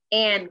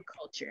and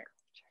culture.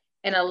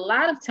 And a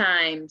lot of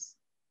times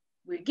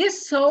we get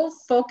so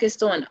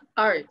focused on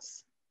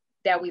arts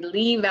that we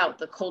leave out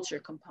the culture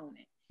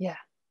component. Yeah.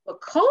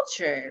 But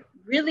culture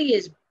really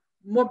is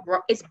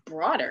it's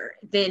broader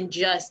than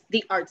just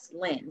the arts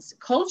lens.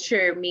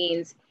 Culture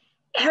means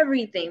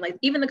everything, like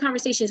even the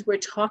conversations we're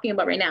talking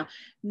about right now,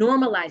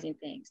 normalizing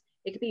things.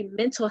 It could be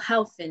mental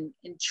health and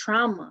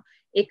trauma.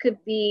 It could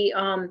be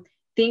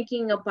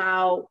thinking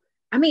about,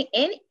 I mean,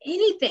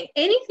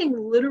 anything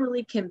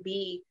literally can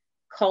be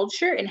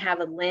culture and have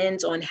a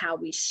lens on how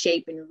we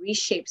shape and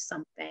reshape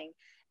something,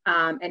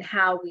 and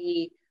how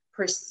we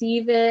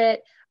perceive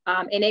it.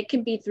 And it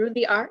can be through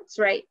the arts,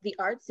 right? The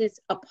arts is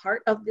a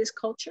part of this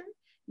culture.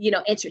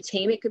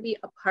 Entertainment could be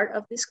a part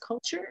of this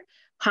culture.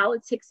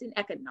 Politics and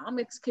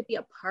economics could be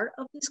a part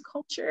of this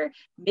culture.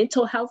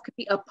 Mental health could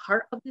be a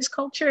part of this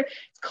culture.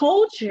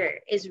 Culture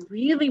is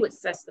really what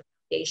sets the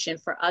foundation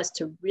for us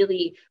to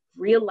really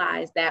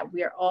realize that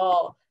we're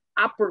all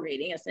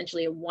operating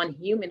essentially in one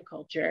human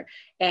culture,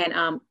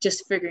 and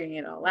just figuring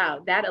it all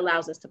out. That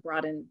allows us to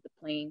broaden the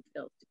playing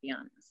field, to be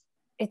honest.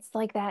 It's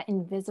like that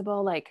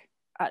invisible, like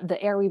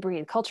the air we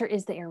breathe. Culture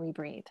is the air we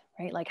breathe,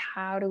 right? Like,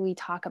 how do we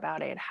talk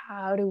about it?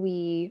 How do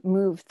we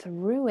move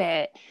through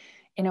it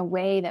in a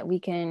way that we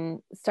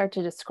can start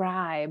to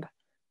describe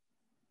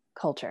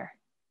culture?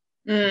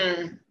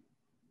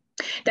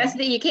 That's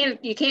you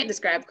can't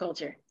describe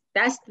culture.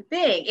 That's the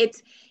thing.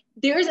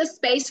 There's a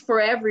space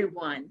for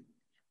everyone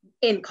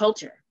in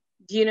culture.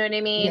 Do you know what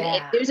I mean?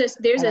 Yeah, There's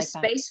a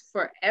space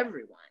for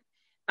everyone.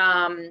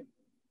 And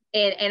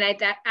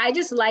I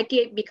just like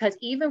it because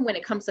even when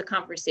it comes to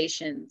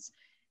conversations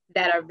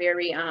that are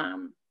very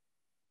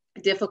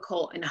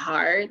difficult and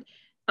hard,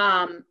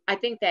 I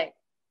think that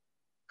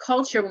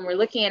culture, when we're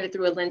looking at it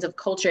through a lens of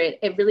culture,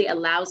 it really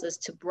allows us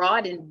to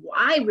broaden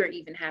why we're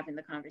even having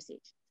the conversation.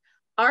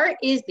 Art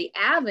is the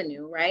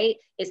avenue, right?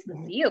 It's the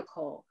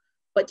vehicle,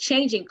 but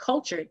changing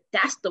culture,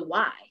 that's the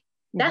why.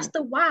 That's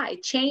the why.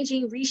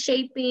 Changing,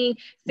 reshaping,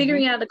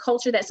 figuring out a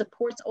culture that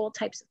supports all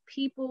types of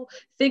people,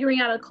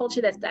 figuring out a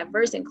culture that's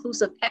diverse,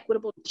 inclusive,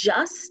 equitable,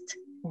 just,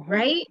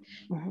 right?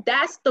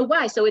 That's the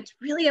why. So it's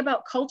really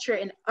about culture,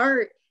 and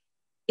art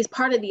is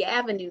part of the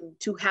avenue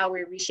to how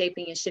we're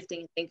reshaping and shifting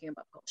and thinking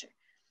about culture.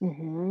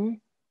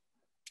 And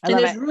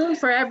there's room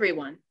for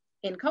everyone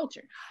in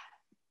culture.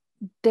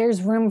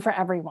 There's room for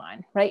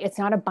everyone, right? It's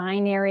not a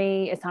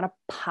binary, it's not a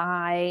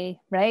pie,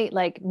 right?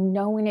 Like,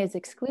 no one is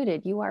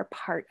excluded. You are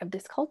part of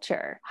this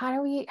culture. How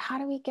do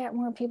we get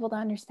more people to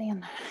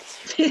understand that?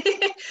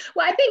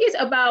 Well, I think it's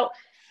about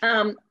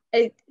them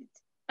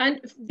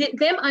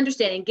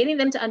understanding, getting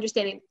them to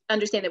understand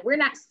that we're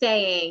not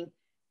saying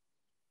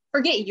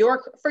forget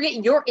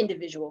your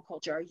individual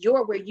culture,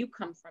 or where you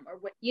come from, or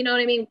what, you know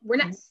what I mean? We're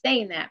not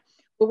saying that.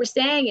 What we're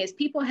saying is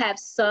people have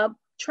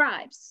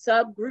sub-tribes,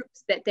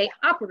 subgroups that they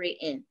operate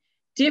in,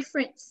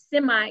 different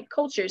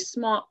semi-cultures,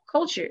 small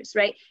cultures,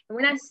 right? And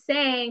we're not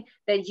saying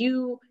that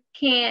you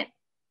can't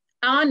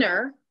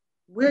honor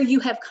where you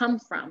have come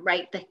from,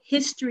 right? The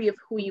history of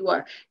who you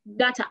are,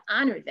 not to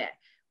honor that.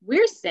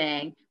 We're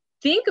saying,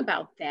 think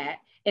about that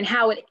and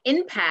how it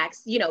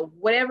impacts,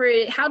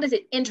 how does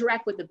it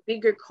interact with the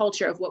bigger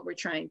culture of what we're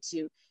trying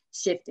to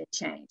shift and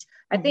change?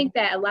 I think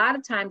that a lot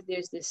of times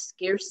there's this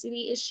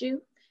scarcity issue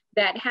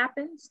that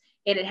happens,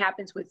 and it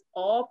happens with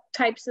all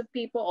types of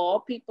people, all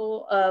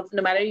people of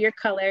no matter your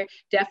color.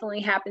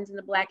 Definitely happens in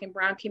the Black and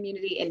brown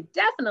community, and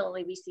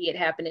definitely we see it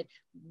happening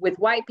with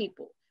white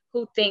people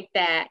who think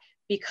that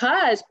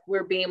because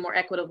we're being more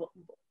equitable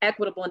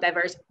and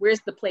diverse,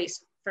 where's the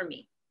place for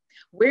me?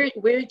 Where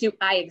do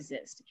I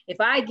exist? If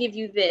I give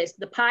you this,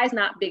 the pie's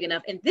not big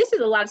enough. And this is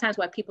a lot of times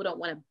why people don't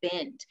want to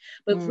bend.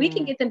 But if we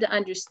can get them to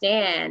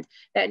understand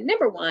that,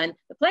 number one,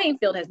 the playing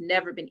field has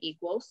never been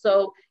equal.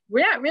 So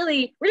we're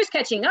just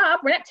catching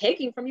up. We're not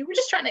taking from you. We're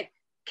just trying to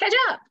catch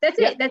up. That's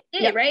it. That's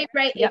it, right?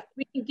 Right. If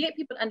we can get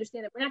people to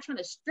understand that we're not trying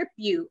to strip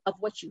you of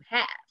what you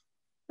have.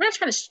 We're not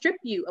trying to strip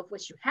you of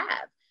what you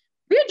have.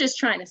 We're just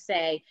trying to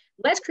say,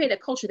 let's create a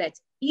culture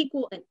that's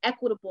equal and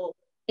equitable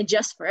and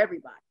just for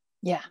everybody.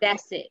 Yeah.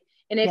 That's it.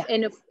 And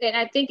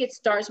I think it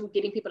starts with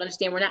getting people to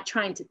understand we're not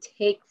trying to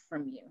take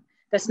from you.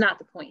 That's not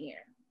the point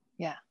here.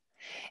 Yeah.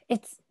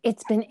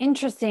 It's been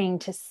interesting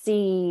to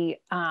see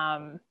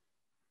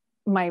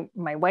my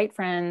white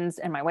friends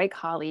and my white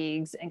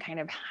colleagues, and kind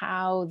of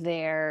how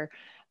they're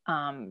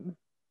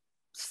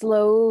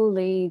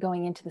slowly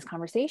going into this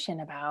conversation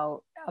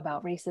about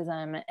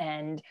racism.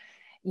 And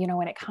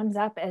when it comes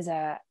up as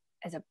a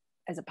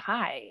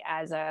pie,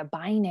 as a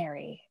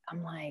binary,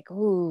 I'm like,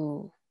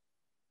 ooh,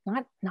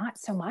 not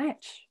so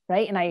much,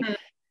 right?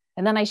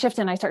 And then I shift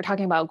and I start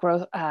talking about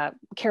growth,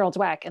 Carol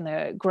Dweck and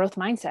the growth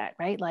mindset,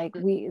 right? Like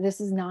this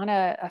is not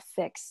a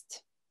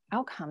fixed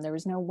outcome. There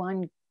was no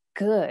one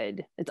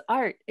good. It's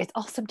art. It's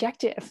all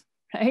subjective,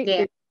 right?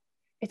 Yeah.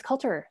 it's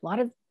culture. A lot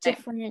of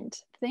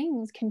different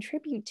things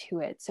contribute to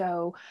it.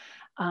 So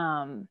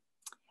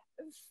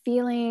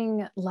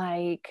feeling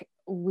like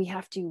we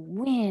have to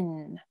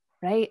win,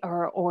 right?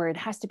 Or it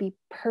has to be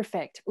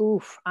perfect.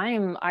 Oof,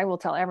 I will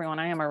tell everyone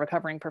I am a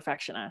recovering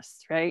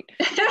perfectionist, right?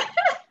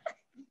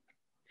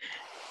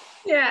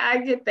 Yeah, I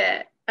get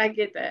that.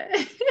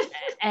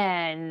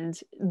 And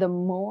the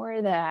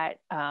more that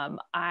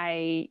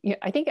I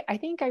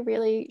think I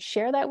really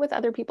share that with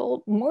other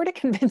people more to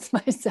convince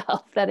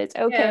myself that it's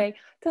okay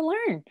to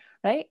learn,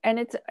 right? And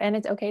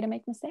it's okay to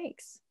make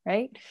mistakes,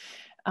 right?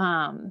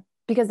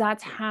 Because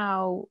that's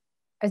how,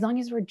 as long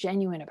as we're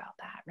genuine about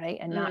that, right?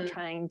 And not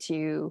trying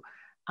to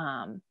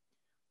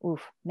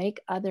make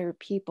other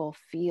people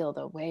feel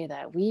the way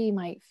that we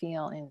might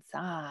feel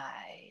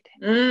inside.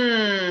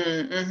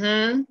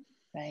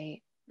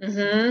 Right.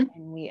 And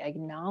we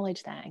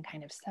acknowledge that and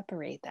kind of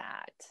separate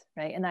that,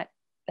 right? And that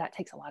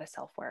takes a lot of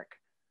self-work.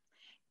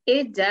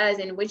 It does.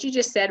 And what you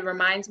just said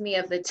reminds me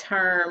of the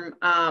term,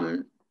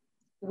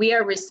 we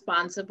are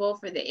responsible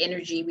for the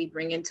energy we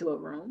bring into a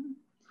room.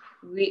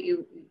 We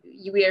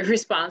are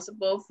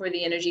responsible for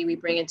the energy we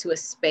bring into a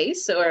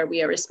space, or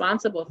we are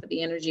responsible for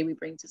the energy we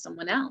bring to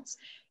someone else.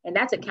 And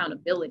that's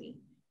accountability.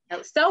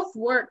 Now,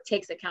 self-work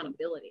takes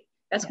accountability.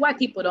 That's why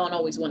people don't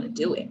always want to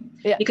do it,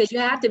 because you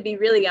have to be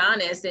really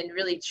honest and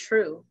really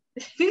true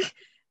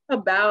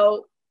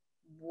about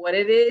what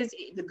it is,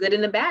 the good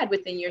and the bad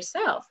within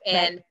yourself.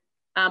 And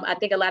I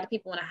think a lot of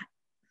people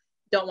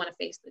don't want to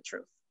face the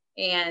truth.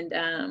 And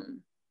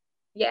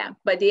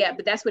but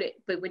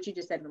what you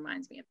just said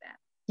reminds me of that.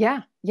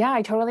 Yeah,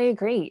 I totally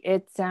agree.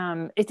 It's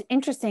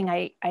interesting.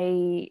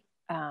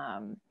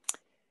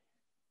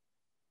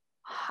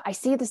 I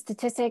see the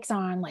statistics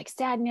on like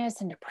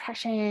sadness and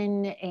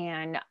depression,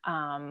 and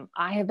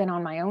I have been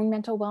on my own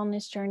mental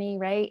wellness journey,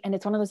 right? And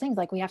it's one of those things,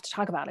 like, we have to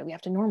talk about it. We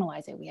have to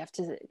normalize it. We have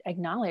to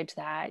acknowledge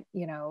that,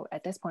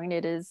 at this point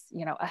it is,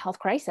 a health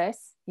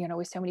crisis,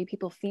 with so many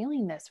people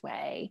feeling this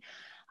way.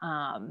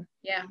 And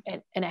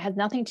it has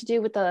nothing to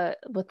do with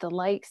the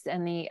likes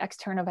and the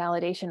external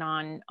validation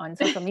on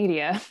social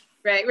media.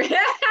 Right.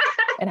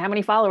 And how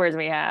many followers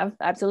we have.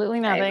 Absolutely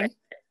nothing.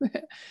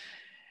 Right.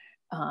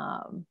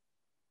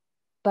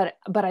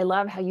 But I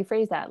love how you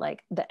phrase that,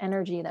 like the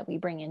energy that we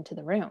bring into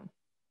the room,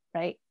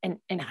 right? And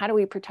how do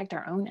we protect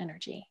our own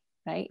energy,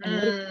 right?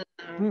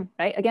 And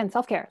right? Again,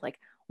 self-care, like,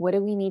 what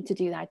do we need to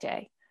do that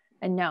day?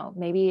 And no,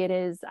 maybe it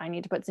is, I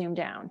need to put Zoom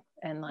down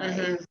and like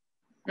go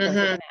take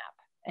a nap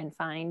and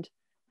find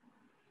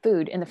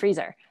food in the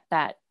freezer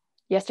that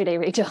yesterday,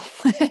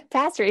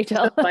 past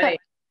Rachel. So funny.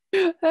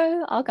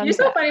 You're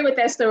so funny with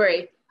that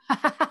story.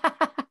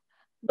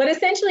 But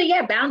essentially,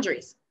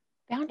 boundaries.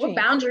 What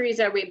boundaries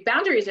are we?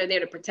 Boundaries are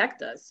there to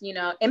protect us,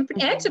 and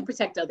to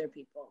protect other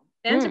people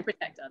and to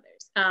protect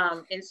others.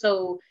 And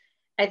so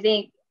I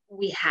think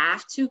we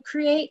have to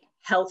create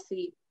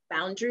healthy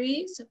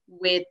boundaries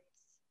with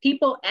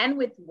people and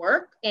with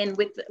work and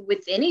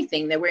with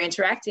anything that we're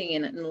interacting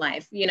in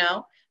life.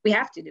 We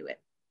have to do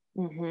it.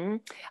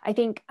 I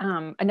think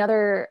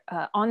another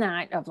on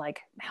that of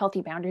like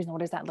healthy boundaries and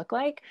what does that look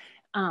like?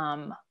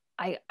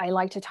 I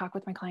like to talk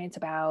with my clients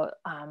about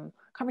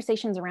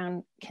conversations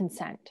around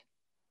consent.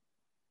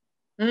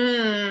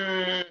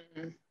 And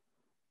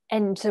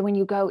so when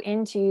you go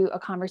into a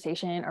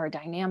conversation or a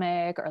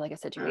dynamic or like a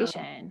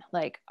situation,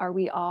 like, are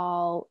we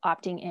all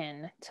opting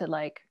in to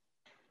like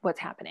what's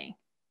happening?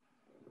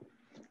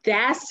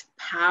 That's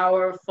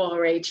powerful,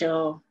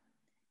 Rachel.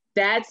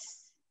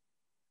 That's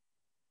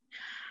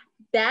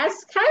kind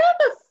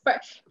of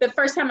the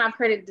first time I've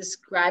heard it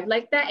described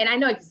like that. And I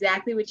know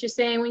exactly what you're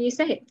saying when you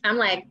say it. I'm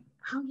like,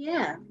 oh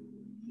yeah.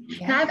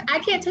 I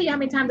can't tell you how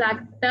many times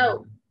I've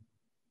felt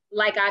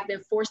like I've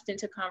been forced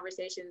into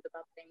conversations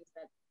about things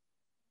that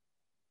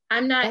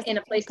I'm not in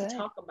a place to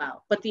talk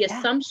about. But the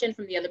assumption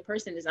from the other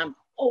person is I'm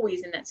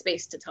always in that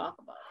space to talk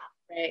about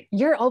it, right?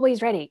 You're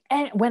always ready.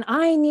 And when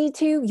I need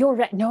to, you're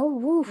ready.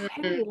 No,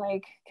 hey,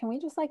 like, can we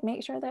just like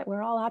make sure that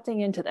we're all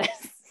opting into this?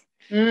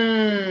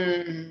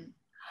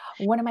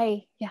 One of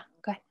my,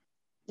 go ahead.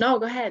 No,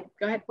 go ahead.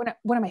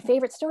 One of my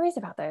favorite stories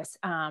about this,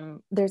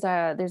 there's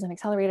an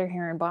accelerator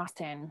here in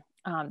Boston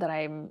that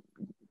I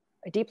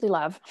deeply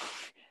love.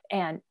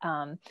 And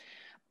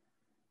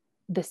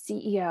the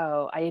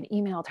CEO, I had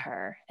emailed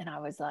her and I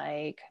was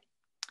like,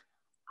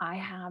 I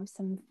have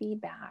some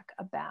feedback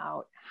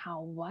about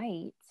how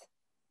white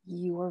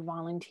your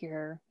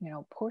volunteer,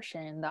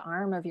 portion, the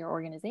arm of your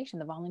organization,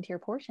 the volunteer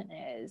portion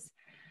is.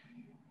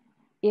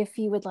 If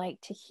you would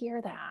like to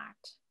hear that,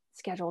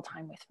 schedule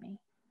time with me.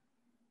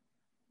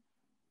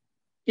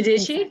 Did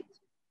she?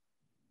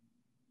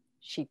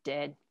 She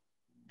did.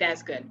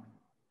 That's good.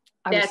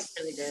 I was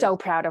really so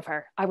proud of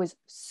her. I was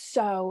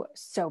so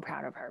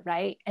proud of her.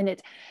 Right. And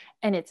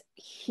it's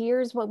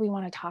here's what we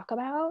want to talk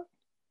about.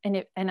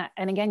 And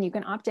again, you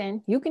can opt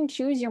in, you can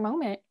choose your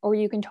moment, or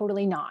you can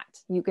totally not.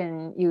 You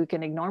can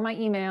ignore my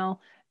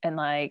email and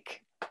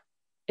like,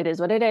 it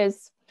is what it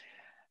is,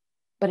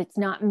 but it's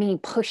not me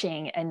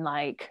pushing and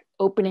like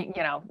opening,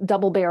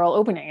 double barrel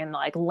opening and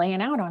like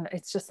laying out on it.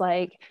 It's just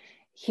like,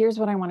 here's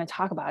what I want to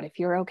talk about. If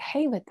you're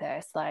okay with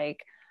this,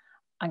 like,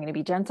 I'm going to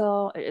be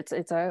gentle.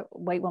 It's a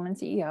white woman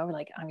CEO.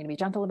 Like, I'm going to be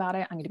gentle about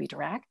it. I'm going to be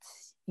direct,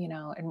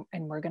 and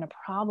we're going to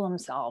problem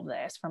solve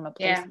this from a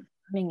place of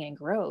learning and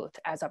growth,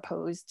 as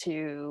opposed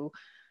to,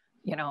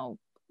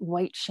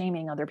 white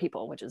shaming other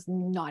people, which is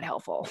not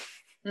helpful.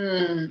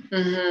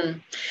 Mm-hmm.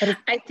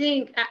 I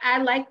think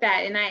I like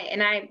that.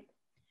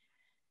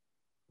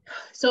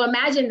 So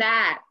imagine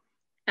that,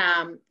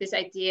 this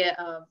idea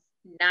of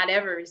not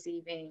ever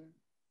receiving,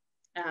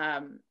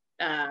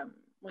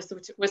 what's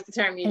the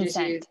term you just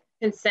used?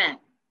 Consent,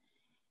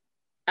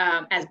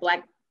 as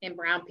Black and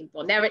brown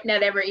people, not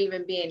ever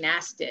even being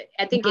asked it.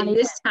 I think in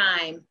this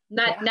time,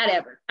 not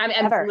ever. I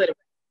mean, literally,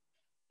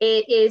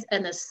 it is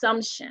an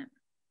assumption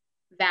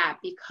that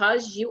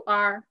because you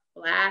are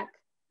Black,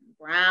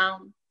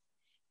 brown,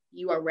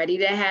 you are ready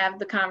to have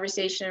the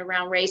conversation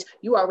around race.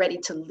 You are ready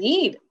to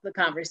lead the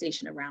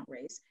conversation around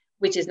race,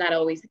 which is not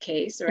always the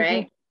case,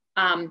 right?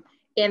 Mm-hmm.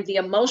 And the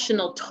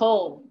emotional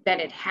toll that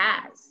it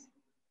has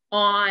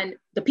on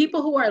the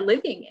people who are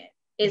living it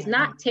is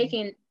not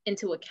taken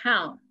into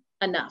account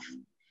enough.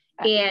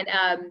 And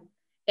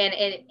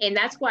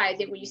that's why I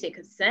think when you say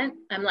consent,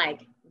 I'm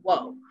like,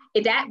 whoa.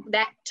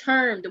 That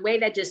term, the way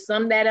that just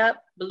summed that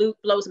up,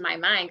 blows my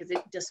mind, because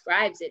it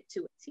describes it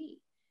to a T.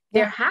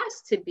 There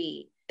has to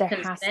be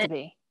consent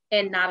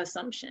and not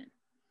assumption.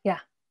 Yeah.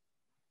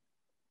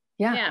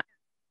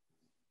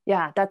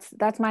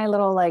 That's my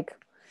little like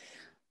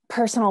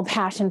personal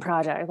passion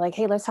project. Like,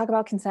 hey, let's talk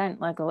about consent.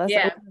 Like, let's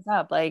open this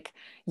up. Like,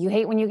 you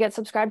hate when you get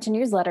subscribed to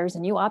newsletters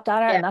and you opt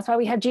out, and that's why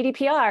we have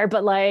GDPR.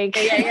 But like,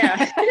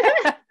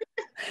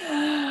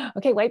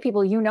 okay, white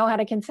people, how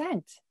to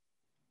consent.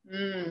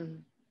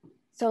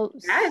 So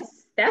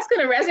that's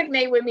gonna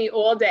resonate with me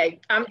all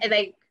day. And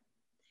like,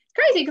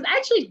 crazy, because I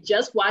actually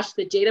just watched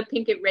the Jada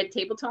Pinkett Red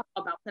Table Talk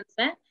about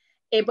consent,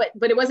 but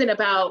it wasn't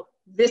about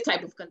this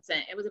type of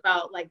consent. It was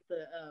about like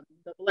the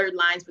blurred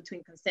lines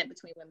between consent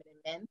between women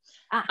and men.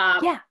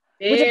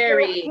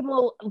 Very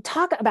people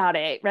talk about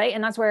it, right?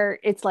 And that's where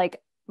it's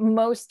like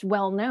most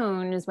well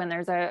known is when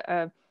there's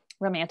a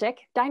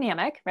romantic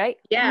dynamic, right?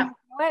 Yeah. And you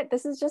know what?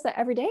 This is just an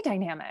everyday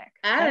dynamic.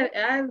 Right?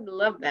 I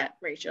love that,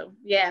 Rachel.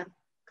 Yeah.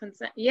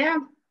 Consent. Yeah.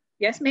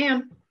 Yes,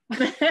 ma'am.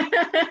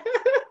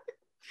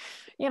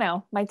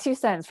 My 2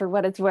 cents for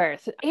what it's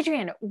worth.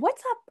 Adriane,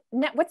 what's up?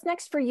 What's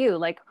next for you?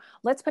 Like,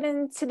 let's put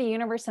into the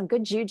universe some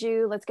good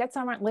juju. Let's get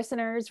some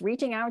listeners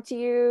reaching out to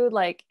you.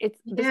 Like, this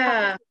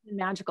is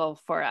magical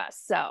for us.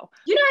 So,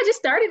 I just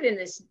started in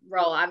this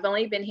role. I've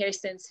only been here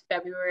since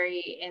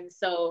February. And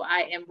so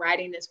I am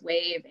riding this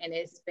wave, and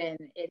it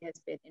has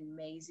been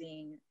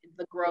amazing.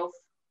 The growth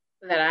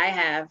that I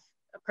have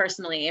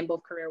personally and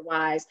both career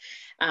wise,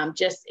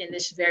 just in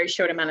this very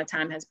short amount of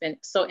time, has been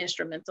so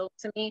instrumental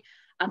to me.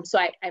 So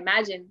I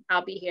imagine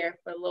I'll be here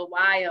for a little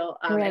while,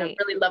 and I'm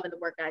really loving the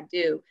work I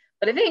do.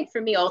 But I think for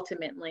me,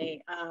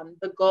 ultimately,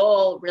 the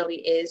goal really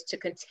is to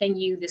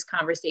continue this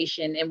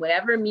conversation in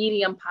whatever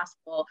medium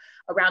possible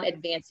around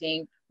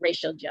advancing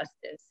racial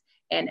justice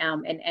and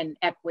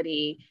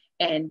equity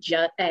and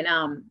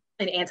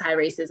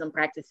anti-racism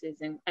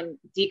practices and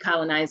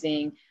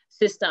decolonizing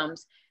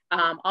systems.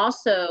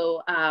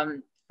 Also,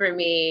 for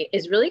me,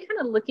 is really kind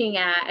of looking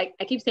at,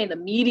 I keep saying the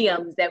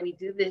mediums that we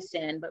do this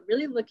in, but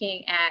really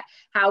looking at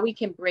how we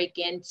can break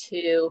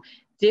into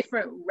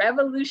different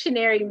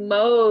revolutionary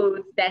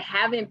modes that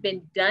haven't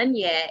been done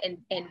yet, and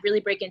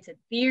really break into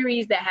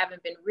theories that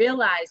haven't been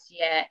realized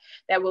yet,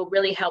 that will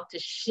really help to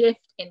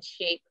shift and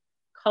shape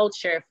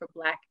culture for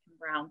Black and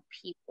brown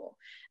people.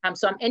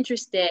 So I'm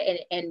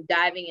interested in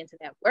diving into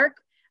that work.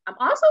 I'm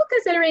also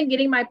considering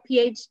getting my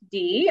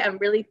PhD. I'm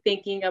really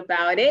thinking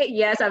about it.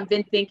 Yes, I've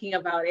been thinking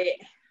about it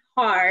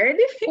hard,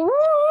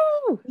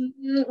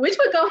 which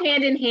would go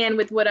hand in hand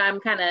with what I'm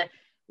kind of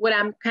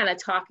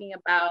talking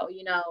about,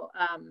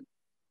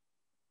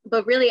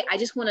 but really I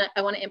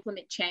want to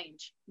implement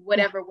change,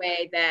 whatever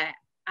way that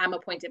I'm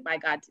appointed by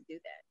God to do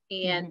that.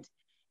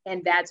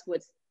 And that's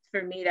what's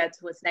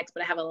next.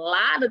 But I have a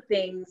lot of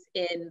things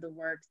in the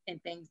works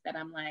and things that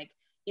I'm like,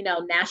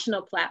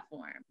 national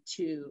platform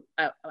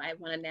I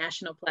want a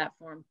national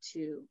platform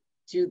to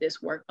do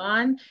this work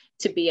on,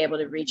 to be able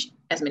to reach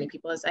as many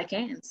people as I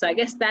can. So I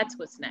guess that's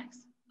what's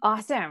next.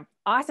 Awesome.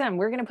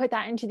 We're going to put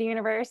that into the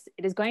universe.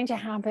 It is going to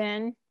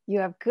happen.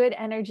 You have good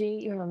energy.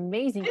 You have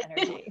amazing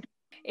energy.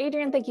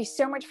 Adriane, thank you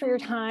so much for your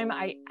time.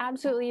 I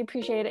absolutely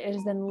appreciate it. It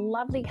has been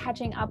lovely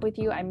catching up with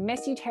you. I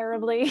miss you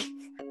terribly.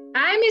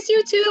 I miss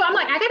you too. I'm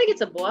like, I got to get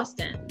to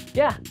Boston.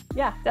 Yeah,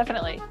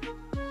 definitely.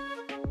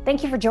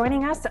 Thank you for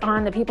joining us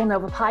on the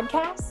PeopleNova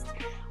Podcast.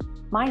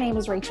 My name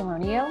is Rachel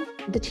O'Neill.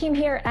 The team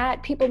here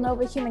at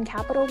PeopleNova Human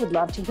Capital would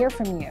love to hear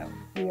from you.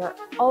 We are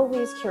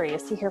always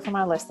curious to hear from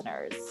our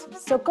listeners.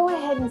 So go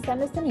ahead and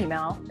send us an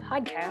email,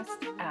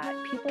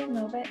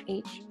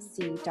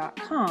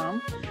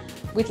 podcast@peoplenovahc.com,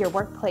 with your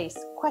workplace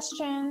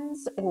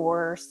questions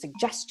or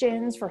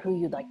suggestions for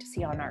who you'd like to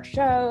see on our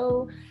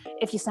show.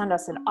 If you send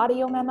us an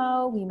audio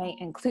memo, we may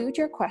include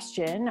your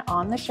question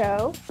on the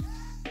show.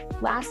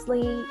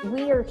 Lastly,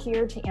 we are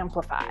here to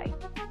amplify.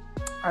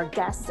 Our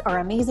guests are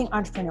amazing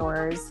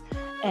entrepreneurs,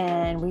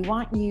 and we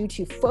want you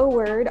to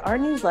forward our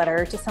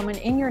newsletter to someone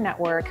in your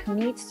network who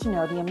needs to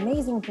know the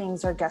amazing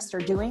things our guests are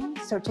doing,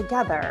 so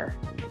together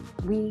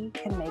we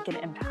can make an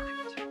impact.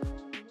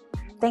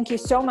 Thank you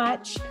so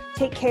much.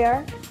 Take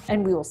care,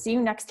 and we will see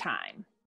you next time.